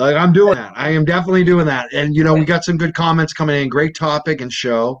 Like I'm doing that. I am definitely doing that. And, we got some good comments coming in. Great topic and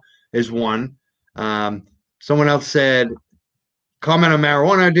show is one. Someone else said, comment on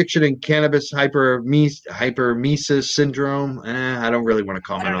marijuana addiction and cannabis hypermesis syndrome. I don't really want to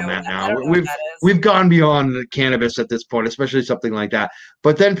comment on that now. We've gone beyond cannabis at this point, especially something like that.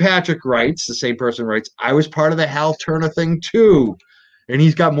 But then Patrick writes, the same person writes, I was part of the Hal Turner thing too. And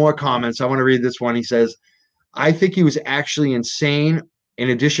he's got more comments. I want to read this one. He says, I think he was actually insane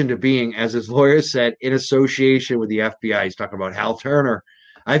in addition to being, as his lawyer said, in association with the FBI. He's talking about Hal Turner.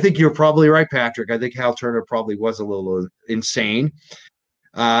 I think you're probably right, Patrick. I think Hal Turner probably was a little insane.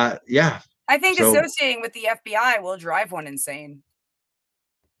 Yeah. I think associating with the FBI will drive one insane.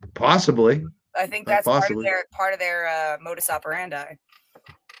 Possibly. I think that's part of their modus operandi.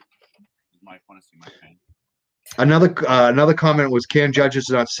 Might want to see my pen. Another comment was, can judges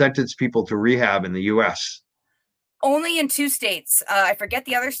not sentence people to rehab in the U.S.? Only in 2 states. I forget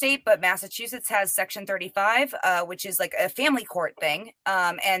the other state, but Massachusetts has Section 35, which is like a family court thing.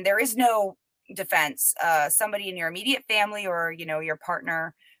 And there is no defense. Somebody in your immediate family or, your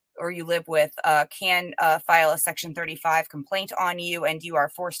partner or you live with can file a Section 35 complaint on you, and you are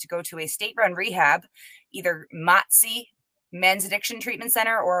forced to go to a state-run rehab, either MOTSI, Men's Addiction Treatment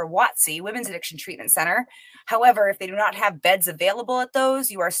Center, or WATSI, Women's Addiction Treatment Center. However, if they do not have beds available at those,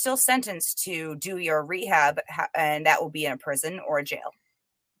 you are still sentenced to do your rehab, and that will be in a prison or a jail.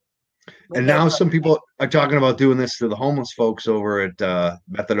 And now some people are talking about doing this to the homeless folks over at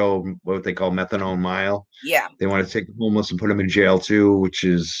what they call methadone mile. Yeah. They want to take the homeless and put them in jail too, which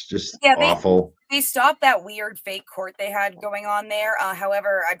is just awful. They stopped that weird fake court they had going on there.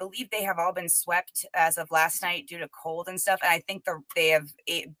 However, I believe they have all been swept as of last night due to cold and stuff. And I think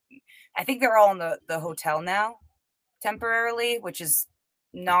I think they're all in the hotel now temporarily, which is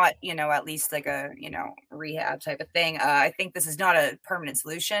not, at least like a, rehab type of thing. I think this is not a permanent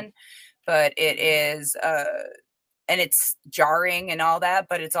solution, but it is, and it's jarring and all that,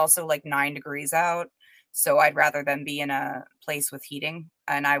 but it's also like 9 degrees out. So I'd rather them be in a place with heating,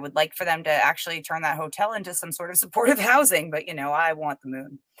 and I would like for them to actually turn that hotel into some sort of supportive housing, but I want the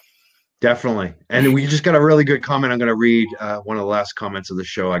moon. Definitely. And we just got a really good comment. I'm going to read one of the last comments of the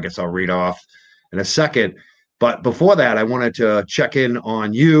show. I guess I'll read off in a second. But before that, I wanted to check in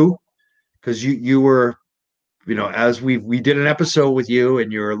on you, because you were, as we did an episode with you,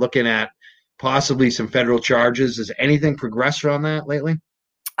 and you were looking at possibly some federal charges. Has anything progressed on that lately?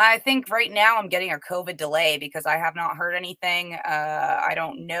 I think right now I'm getting a COVID delay because I have not heard anything. I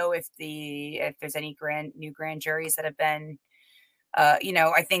don't know if there's any new grand juries that have been,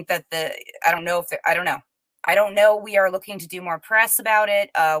 I think that I don't know. We are looking to do more press about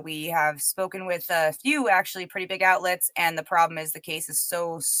it. We have spoken with a few actually pretty big outlets, and the problem is the case is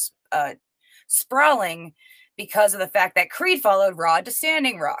so sprawling because of the fact that Creed followed Rod to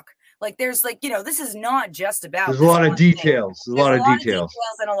Standing Rock. Like, there's this is not just about. There's a lot of details. There's a lot of details,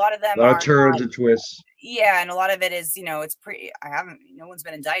 and a lot of them. A lot of turns and twists. Yeah, and a lot of it is, it's no one's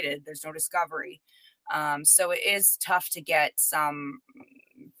been indicted. There's no discovery. So it is tough to get some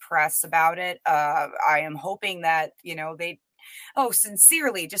press about it. I am hoping that, they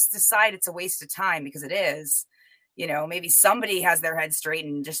sincerely just decide it's a waste of time, because it is. Maybe somebody has their head straight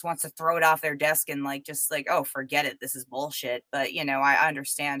and just wants to throw it off their desk and oh, forget it, this is bullshit. But I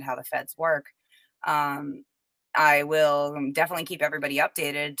understand how the feds work. I will definitely keep everybody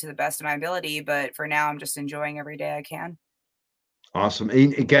updated to the best of my ability, but for now I'm just enjoying every day I can. Awesome.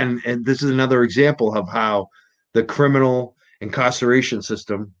 And again, and this is another example of how the criminal incarceration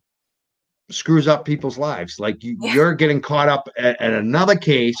system screws up people's lives. Like you're getting caught up at another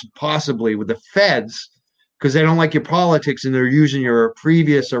case, possibly with the feds, because they don't like your politics and they're using your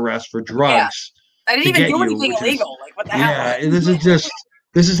previous arrest for drugs. Yeah. I didn't even do anything illegal. Like, what the hell? Yeah,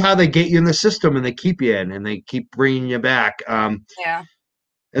 this is how they get you in the system, and they keep you in, and they keep bringing you back. Yeah.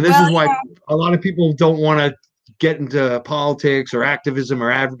 And this is why a lot of people don't want to get into politics or activism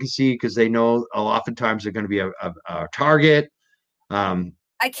or advocacy, because they know oftentimes they're going to be a target. I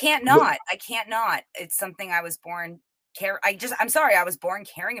can't not. It's something I was born I was born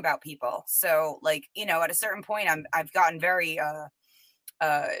caring about people. So at a certain point I've gotten very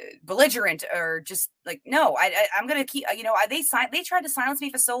belligerent, or just no, I'm going to keep, they tried to silence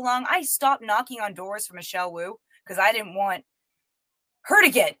me for so long. I stopped knocking on doors for Michelle Wu because I didn't want her to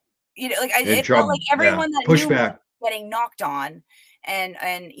get, it felt like everyone that knew was getting knocked on. And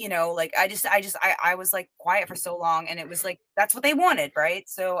I was quiet for so long, and it was that's what they wanted, right?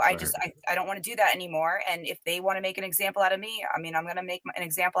 So I don't want to do that anymore. And if they want to make an example out of me, I'm going to make an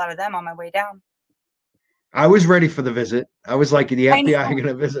example out of them on my way down. I was ready for the visit. I was like, the FBI are going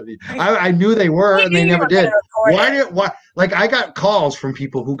to visit me. I knew they were, and they never did. Why? I got calls from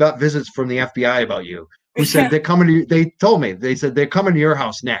people who got visits from the FBI about you, who said they're coming to you. They told me, they said they're coming to your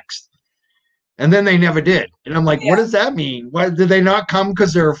house next. And then they never did. And I'm like, what does that mean? Why did they not come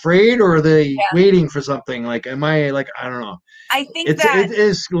because they're afraid, or are they waiting for something? I don't know. I think it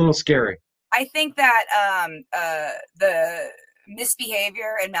is a little scary. I think that the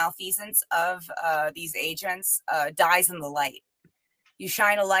misbehavior and malfeasance of these agents dies in the light. You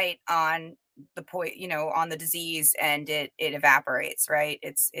shine a light on the on the disease, and it evaporates, right?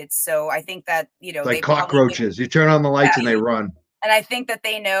 It's so I think that like cockroaches. You turn on the lights and they run. And I think that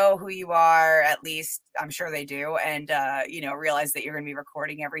they know who you are, at least I'm sure they do, and realize that you're going to be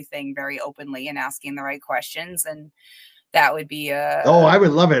recording everything very openly and asking the right questions, and that would be I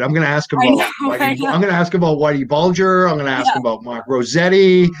would love it. I'm going to ask him about I'm going to ask him about Whitey Bulger. I'm going to ask him about Mark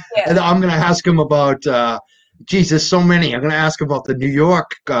Rossetti, and I'm going to ask him about geez, there's so many. I'm going to ask about the New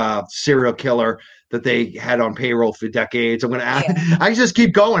York serial killer that they had on payroll for decades. I'm going to ask, I just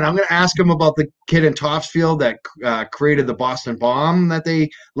keep going. I'm going to ask him about the kid in Topsfield that created the Boston bomb that they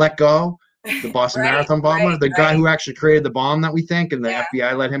let go, the Boston Marathon bomber, the guy who actually created the bomb that we think, and the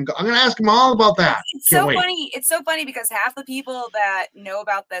FBI let him go. I'm going to ask him all about that. It's so funny. It's so funny because half the people that know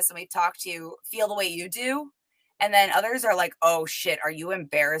about this and we've talked to feel the way you do. And then others are like, oh shit, are you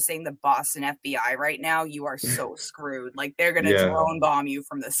embarrassing the Boston FBI right now? You are so screwed. Like they're going to drone bomb you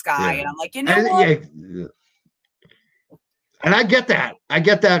from the sky. And I'm like, you know what? And I get that. I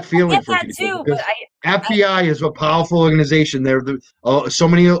get that feeling. I get that too. But FBI is a powerful organization. So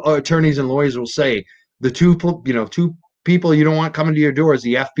many attorneys and lawyers will say the two people you don't want coming to your door is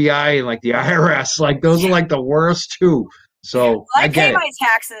the FBI and like the IRS. Like those are like the worst two. So I pay my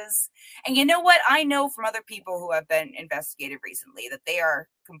taxes. And you know what? I know from other people who have been investigated recently that they are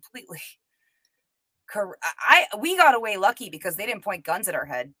completely we got away lucky because they didn't point guns at our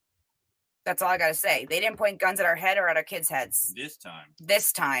head. That's all I got to say. They didn't point guns at our head or at our kids' heads. This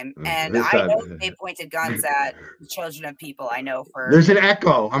time. And I know they pointed guns at the children of people I know for... There's an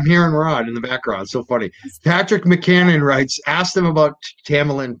echo. I'm hearing Rod in the background. So funny. Patrick McCannon writes, ask them about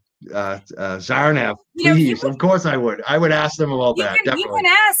Tamerlan Zarnev, please. Of course I would. I would ask them about that. Definitely.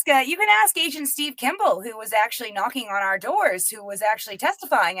 You can ask Agent Steve Kimball, who was actually knocking on our doors, who was actually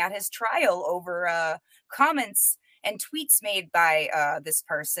testifying at his trial over comments and tweets made by this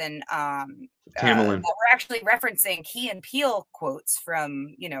person that were actually referencing Key and Peele quotes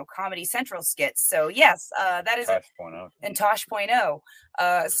from, Comedy Central skits. So yes, that is and Tosh.0.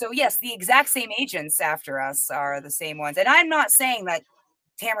 So yes, the exact same agents after us are the same ones. And I'm not saying that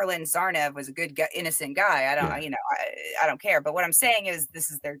Tamerlan Zarnev was a good innocent guy. I don't care. But what I'm saying is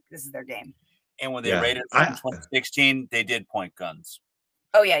this is their game. And when they raided in 2016, they did point guns.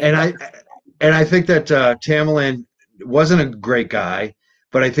 Oh yeah. And I think that Tamerlan wasn't a great guy,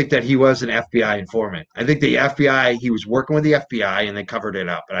 but I think that he was an FBI informant. I think the FBI, he was working with the FBI and they covered it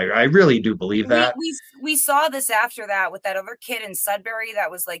up. And I really do believe that. We saw this after that with that other kid in Sudbury that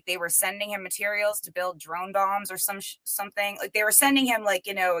was like, they were sending him materials to build drone bombs or something. Like they were sending him like,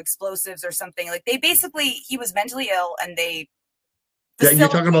 explosives or something. Like he was mentally ill and they... You're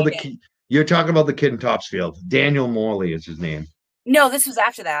talking about the kid in Topsfield. Daniel Morley is his name. No, this was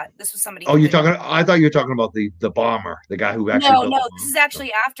after that. This was somebody. Oh, I thought you were talking about the bomber, the guy who actually. No, this is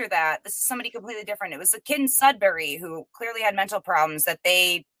actually after that. This is somebody completely different. It was a kid in Sudbury who clearly had mental problems that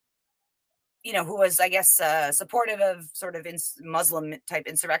they, who was, I guess, supportive of sort of Muslim type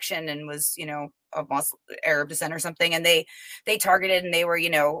insurrection and was, of Muslim Arab descent or something. And they targeted and they were,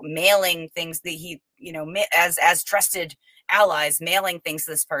 mailing things that he, as trusted allies, mailing things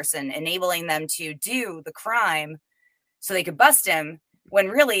to this person, enabling them to do the crime so they could bust him, when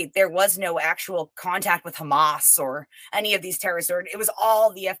really there was no actual contact with Hamas or any of these terrorists. It was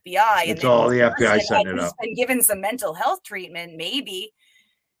all the FBI. It's all the FBI setting it up. And given some mental health treatment, maybe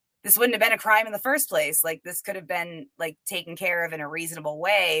this wouldn't have been a crime in the first place. Like this could have been like taken care of in a reasonable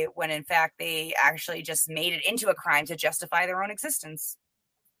way, when in fact they actually just made it into a crime to justify their own existence.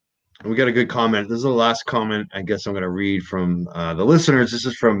 We got a good comment. This is the last comment I guess I'm going to read from the listeners. This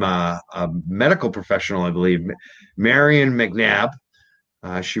is from a medical professional, I believe, Marion McNabb.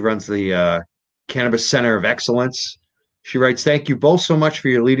 She runs the Cannabis Center of Excellence. She writes, thank you both so much for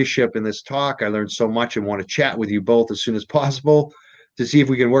your leadership in this talk. I learned so much and want to chat with you both as soon as possible to see if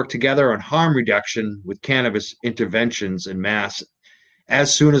we can work together on harm reduction with cannabis interventions en masse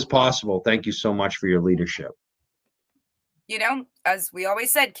as soon as possible. Thank you so much for your leadership. As we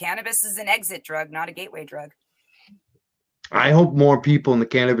always said, cannabis is an exit drug, not a gateway drug. I hope more people in the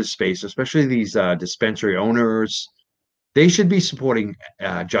cannabis space, especially these dispensary owners, they should be supporting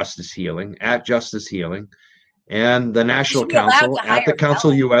Justice Healing and the National Council at the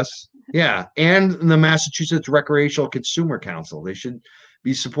Council US. Yeah. And the Massachusetts Recreational Consumer Council. They should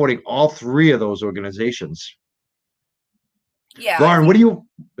be supporting all three of those organizations. Yeah. Lauren,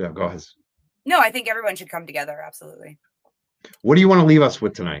 go ahead. No, I think everyone should come together. Absolutely. What do you want to leave us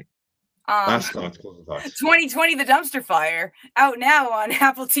with tonight? Last thoughts, closing thoughts. 2020 The Dumpster Fire, out now on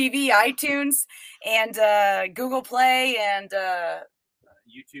Apple TV, iTunes, and Google Play, and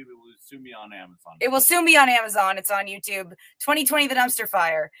YouTube. It will soon be on Amazon. It will soon be on Amazon. It's on YouTube. 2020 The Dumpster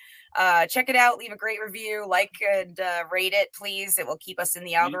Fire. Check it out. Leave a great review. Like and rate it, please. It will keep us in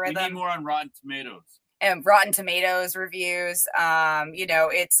the algorithm. We need more on Rotten Tomatoes. And Rotten Tomatoes reviews.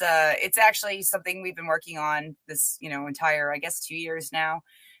 It's actually something we've been working on this, entire, I guess, 2 years now.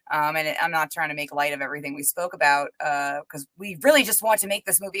 And I'm not trying to make light of everything we spoke about, because we really just want to make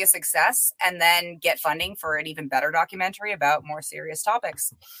this movie a success and then get funding for an even better documentary about more serious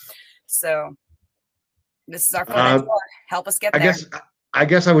topics. So, This is our phone. Help us get there. I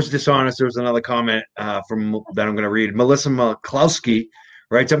guess I was dishonest. There was another comment from that I'm going to read. Melissa McCloskey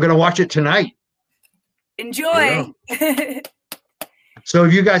writes, "I'm going to watch it tonight." Enjoy. So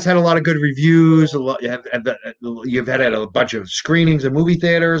have you guys had a lot of good reviews? You've had a bunch of screenings in movie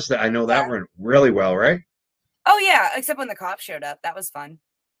theaters. That I know that went really well, right? Oh yeah, except when the cops showed up. That was fun.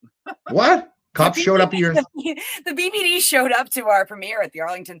 What? Cops showed up at your... The BBD showed up to our premiere at the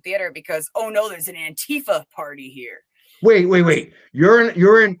Arlington Theater because, oh no, there's an Antifa party here. Wait. You're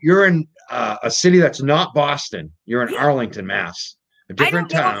in a city that's not Boston. You're in Arlington, Mass. A different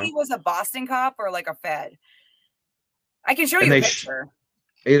town. I don't know if he was a Boston cop or like a Fed. I can show you a picture.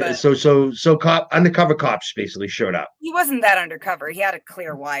 So undercover cops basically showed up. He wasn't that undercover. He had a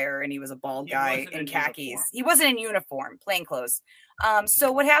clear wire and he was a bald guy in khakis. He wasn't in uniform, plain clothes.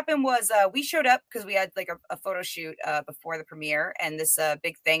 So what happened was we showed up because we had like a photo shoot before the premiere and this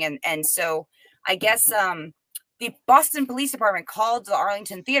big thing. And so I guess the Boston Police Department called the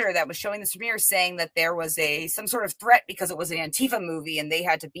Arlington Theater that was showing this premiere saying that there was some sort of threat because it was an Antifa movie and they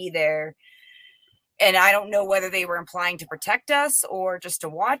had to be there. And I don't know whether they were implying to protect us or just to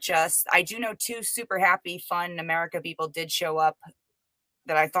watch us. I do know 2 super happy, fun America people did show up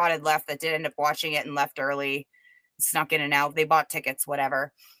that I thought had left that did end up watching it and left early, snuck in and out. They bought tickets,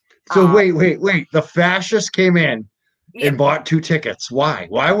 whatever. So wait. The fascists came in and bought 2 tickets. Why?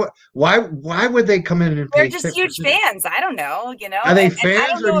 Why would they come in and they're just huge fans? I don't know. Are they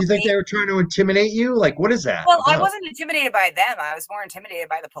fans, or do you think they were trying to intimidate you? Like, what is that? Well, I wasn't intimidated by them. I was more intimidated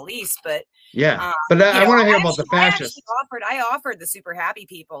by the police. But but I want to hear about the fascists. I offered the super happy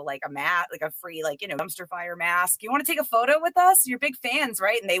people like a mat, like a free dumpster fire mask. You want to take a photo with us? You're big fans,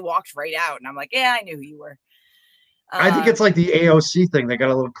 right? And they walked right out, and I'm like, yeah, I knew who you were. I think it's like the AOC thing. They got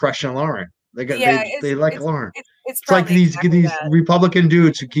a little crush on Lauren. They like Lauren. It's like these Republican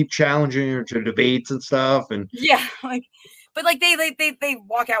dudes who keep challenging her to debates and stuff, and but they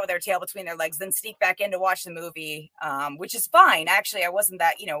walk out with their tail between their legs, then sneak back in to watch the movie, which is fine. Actually, I wasn't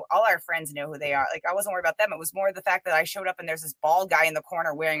that. All our friends know who they are. Like, I wasn't worried about them. It was more the fact that I showed up and there's this bald guy in the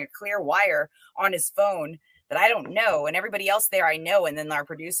corner wearing a clear wire on his phone that I don't know, and everybody else there I know, and then our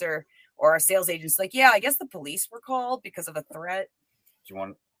producer or our sales agent's like, yeah, I guess the police were called because of a threat. Do you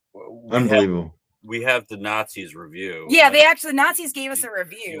want? Unbelievable. We have the Nazis review. Yeah, the Nazis gave us a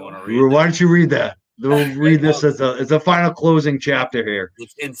review. Why don't you read that? We'll read this as a final closing chapter here.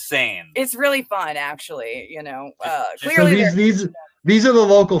 It's insane. It's really fun, actually. Clearly, so these are the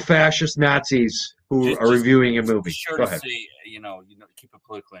local fascist Nazis who are reviewing a movie. Sure to see, keep it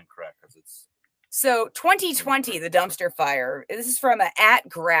politically incorrect because it's. So 2020, the dumpster fire. This is from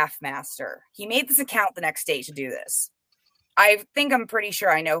 @Graphmaster. He made this account the next day to do this. I'm pretty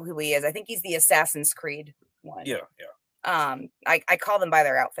sure I know who he is. I think he's the Assassin's Creed one. Yeah. I call them by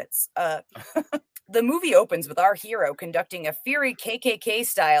their outfits. The movie opens with our hero conducting a fiery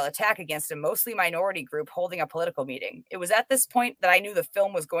KKK-style attack against a mostly minority group holding a political meeting. It was at this point that I knew the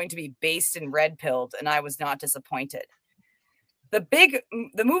film was going to be based and red-pilled, and I was not disappointed.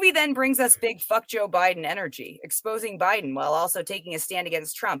 The movie then brings us big fuck Joe Biden energy, exposing Biden while also taking a stand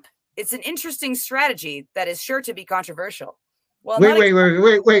against Trump. It's an interesting strategy that is sure to be controversial. Well,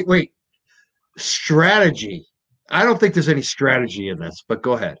 wait. Strategy. I don't think there's any strategy in this, but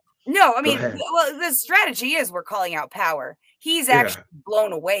go ahead. No, I mean, the strategy is we're calling out power. He's actually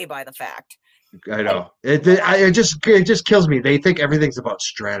blown away by the fact. I know. It just kills me. They think everything's about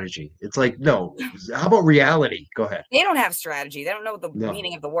strategy. It's like, no. How about reality? Go ahead. They don't have strategy. They don't know the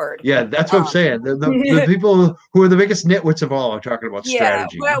meaning of the word. Yeah, that's what I'm saying. The people who are the biggest nitwits of all are talking about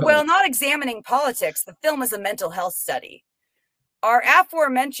strategy. Well, not examining politics. The film is a mental health study. Our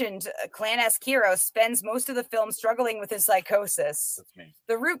aforementioned Klan-esque hero spends most of the film struggling with his psychosis. That's me.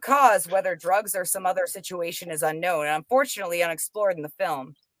 The root cause, whether drugs or some other situation, is unknown and unfortunately unexplored in the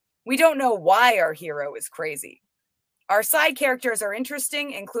film. We don't know why our hero is crazy. Our side characters are interesting,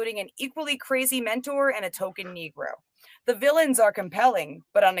 including an equally crazy mentor and a token Negro. The villains are compelling,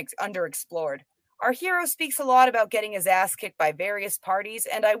 but underexplored. Our hero speaks a lot about getting his ass kicked by various parties,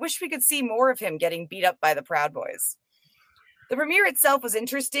 and I wish we could see more of him getting beat up by the Proud Boys. The premiere itself was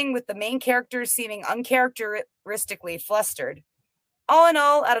interesting, with the main characters seeming uncharacteristically flustered. All in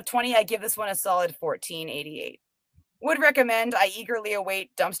all, out of 20, I give this one a solid 14.88. Would recommend. I eagerly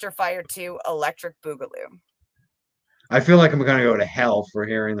await Dumpster Fire 2 Electric Boogaloo. I feel like I'm going to go to hell for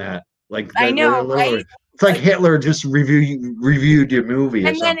hearing that. I know, right? It's like Hitler just reviewed your movie,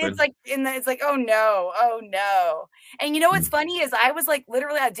 and then it's like, oh no. And you know what's funny is I was like,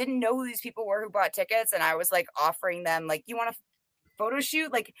 literally, I didn't know who these people were who bought tickets, and I was like offering them, like, you want a photo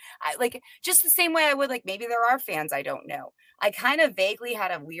shoot. Like, just the same way I would, like, maybe there are fans I don't know. I kind of vaguely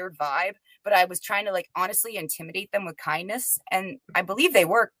had a weird vibe, but I was trying to, like, honestly intimidate them with kindness. And I believe they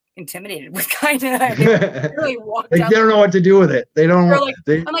were intimidated with kindness. They really walked they up. don't know what to do with it. They don't. Like,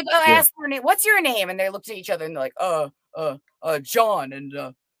 I'm like, I asked their name. What's your name? And they looked at each other and they're like, John and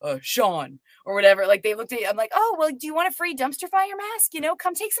Sean or whatever. Like, they looked at. I'm like, oh, well, do you want a free dumpster fire mask?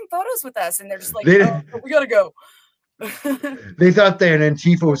 Come take some photos with us. And they're just like, we gotta go. They thought that an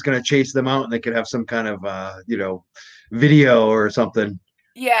Antifa was going to chase them out and they could have some kind of video or something.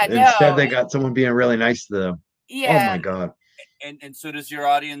 Yeah, Instead, they got someone being really nice to them. Yeah. Oh my God. And so does your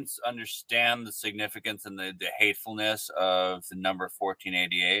audience understand the significance and the hatefulness of the number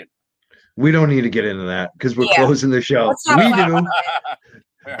 1488? We don't need to get into that because we're closing the show. We do.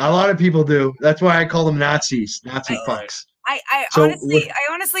 A lot of people do. That's why I call them Nazis. Nazi fucks. I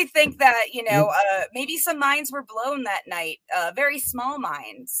honestly think that, maybe some minds were blown that night. Very small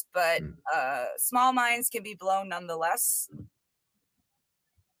minds, but small minds can be blown nonetheless.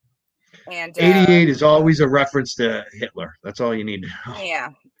 And 88 is always a reference to Hitler. That's all you need to know.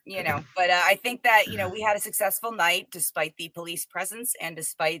 Yeah, but I think that, we had a successful night despite the police presence and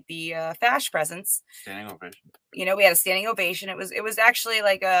despite the fash presence. Standing ovation. We had a standing ovation. It was actually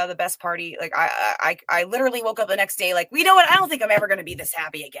like the best party. Like I literally woke up the next day like, you know what? I don't think I'm ever going to be this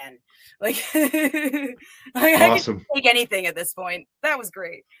happy again. Like, awesome. I can take anything at this point. That was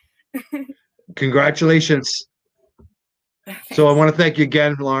great. Congratulations. So I want to thank you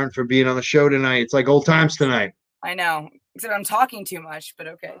again, Lauren, for being on the show tonight. It's like old times tonight. I know. Except I'm talking too much, but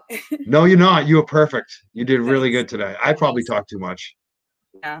okay. No, you're not. You were perfect. You did really good today. I probably talked too much.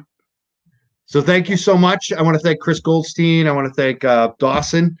 Yeah. So thank you so much. I want to thank Chris Goldstein. I want to thank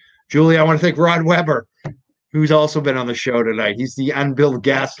Dawson. Julie, I want to thank Rod Weber, who's also been on the show tonight. He's the unbilled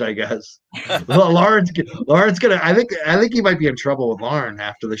guest, I guess. Lauren's gonna. I think he might be in trouble with Lauren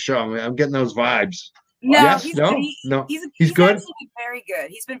after the show. I'm getting those vibes. No, yes? he's he's good. Very good.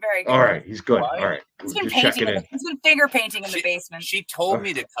 He's been very good. All right, he's good. All right, he's been painting. He's been finger painting in the basement. She told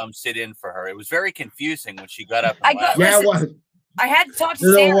me to come sit in for her. It was very confusing when she got up. It was. I had to talk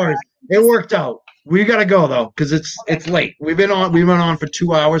to Sarah. It worked out. We got to go though because it's late. We went on for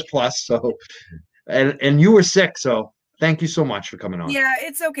 2 hours plus. So, and you were sick. So thank you so much for coming on. Yeah,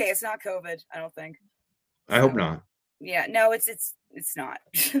 it's okay. It's not COVID. I don't think. I hope not. Yeah, no, it's not.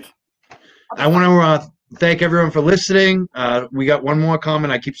 I want to thank everyone for listening. We got one more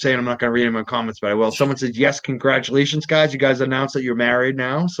comment. I keep saying I'm not going to read any more comments, but I will. Someone said, yes, congratulations, guys. You guys announced that you're married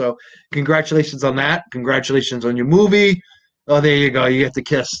now. So congratulations on that. Congratulations on your movie. Oh, there you go. You get the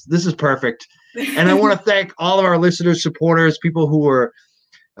kiss. This is perfect. And I want to thank all of our listeners, supporters, people who are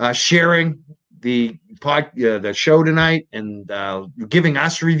sharing the show tonight and giving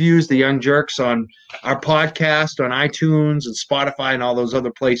us reviews, the Young Jerks, on our podcast, on iTunes and Spotify and all those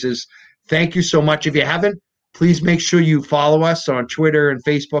other places. Thank you so much. If you haven't, please make sure you follow us on Twitter and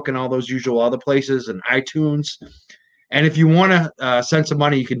Facebook and all those usual other places and iTunes. And if you want to send some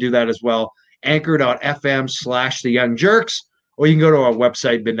money, you can do that as well. Anchor.fm/The Young Jerks, or you can go to our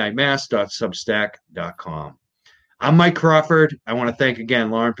website, midnightmass.substack.com. I'm Mike Crawford. I want to thank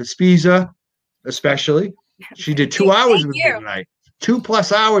again Lauren Pespisa, especially. She did 2 hours with me tonight.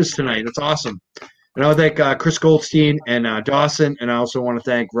 2+ hours tonight. That's awesome. And I want to thank Chris Goldstein and Dawson. And I also want to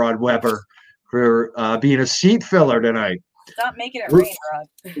thank Rod Weber for being a seat filler tonight. Stop making it rain, Rod.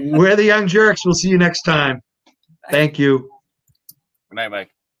 We're the Young Jerks. We'll see you next time. Thank you. Good night,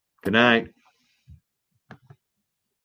 Mike. Good night.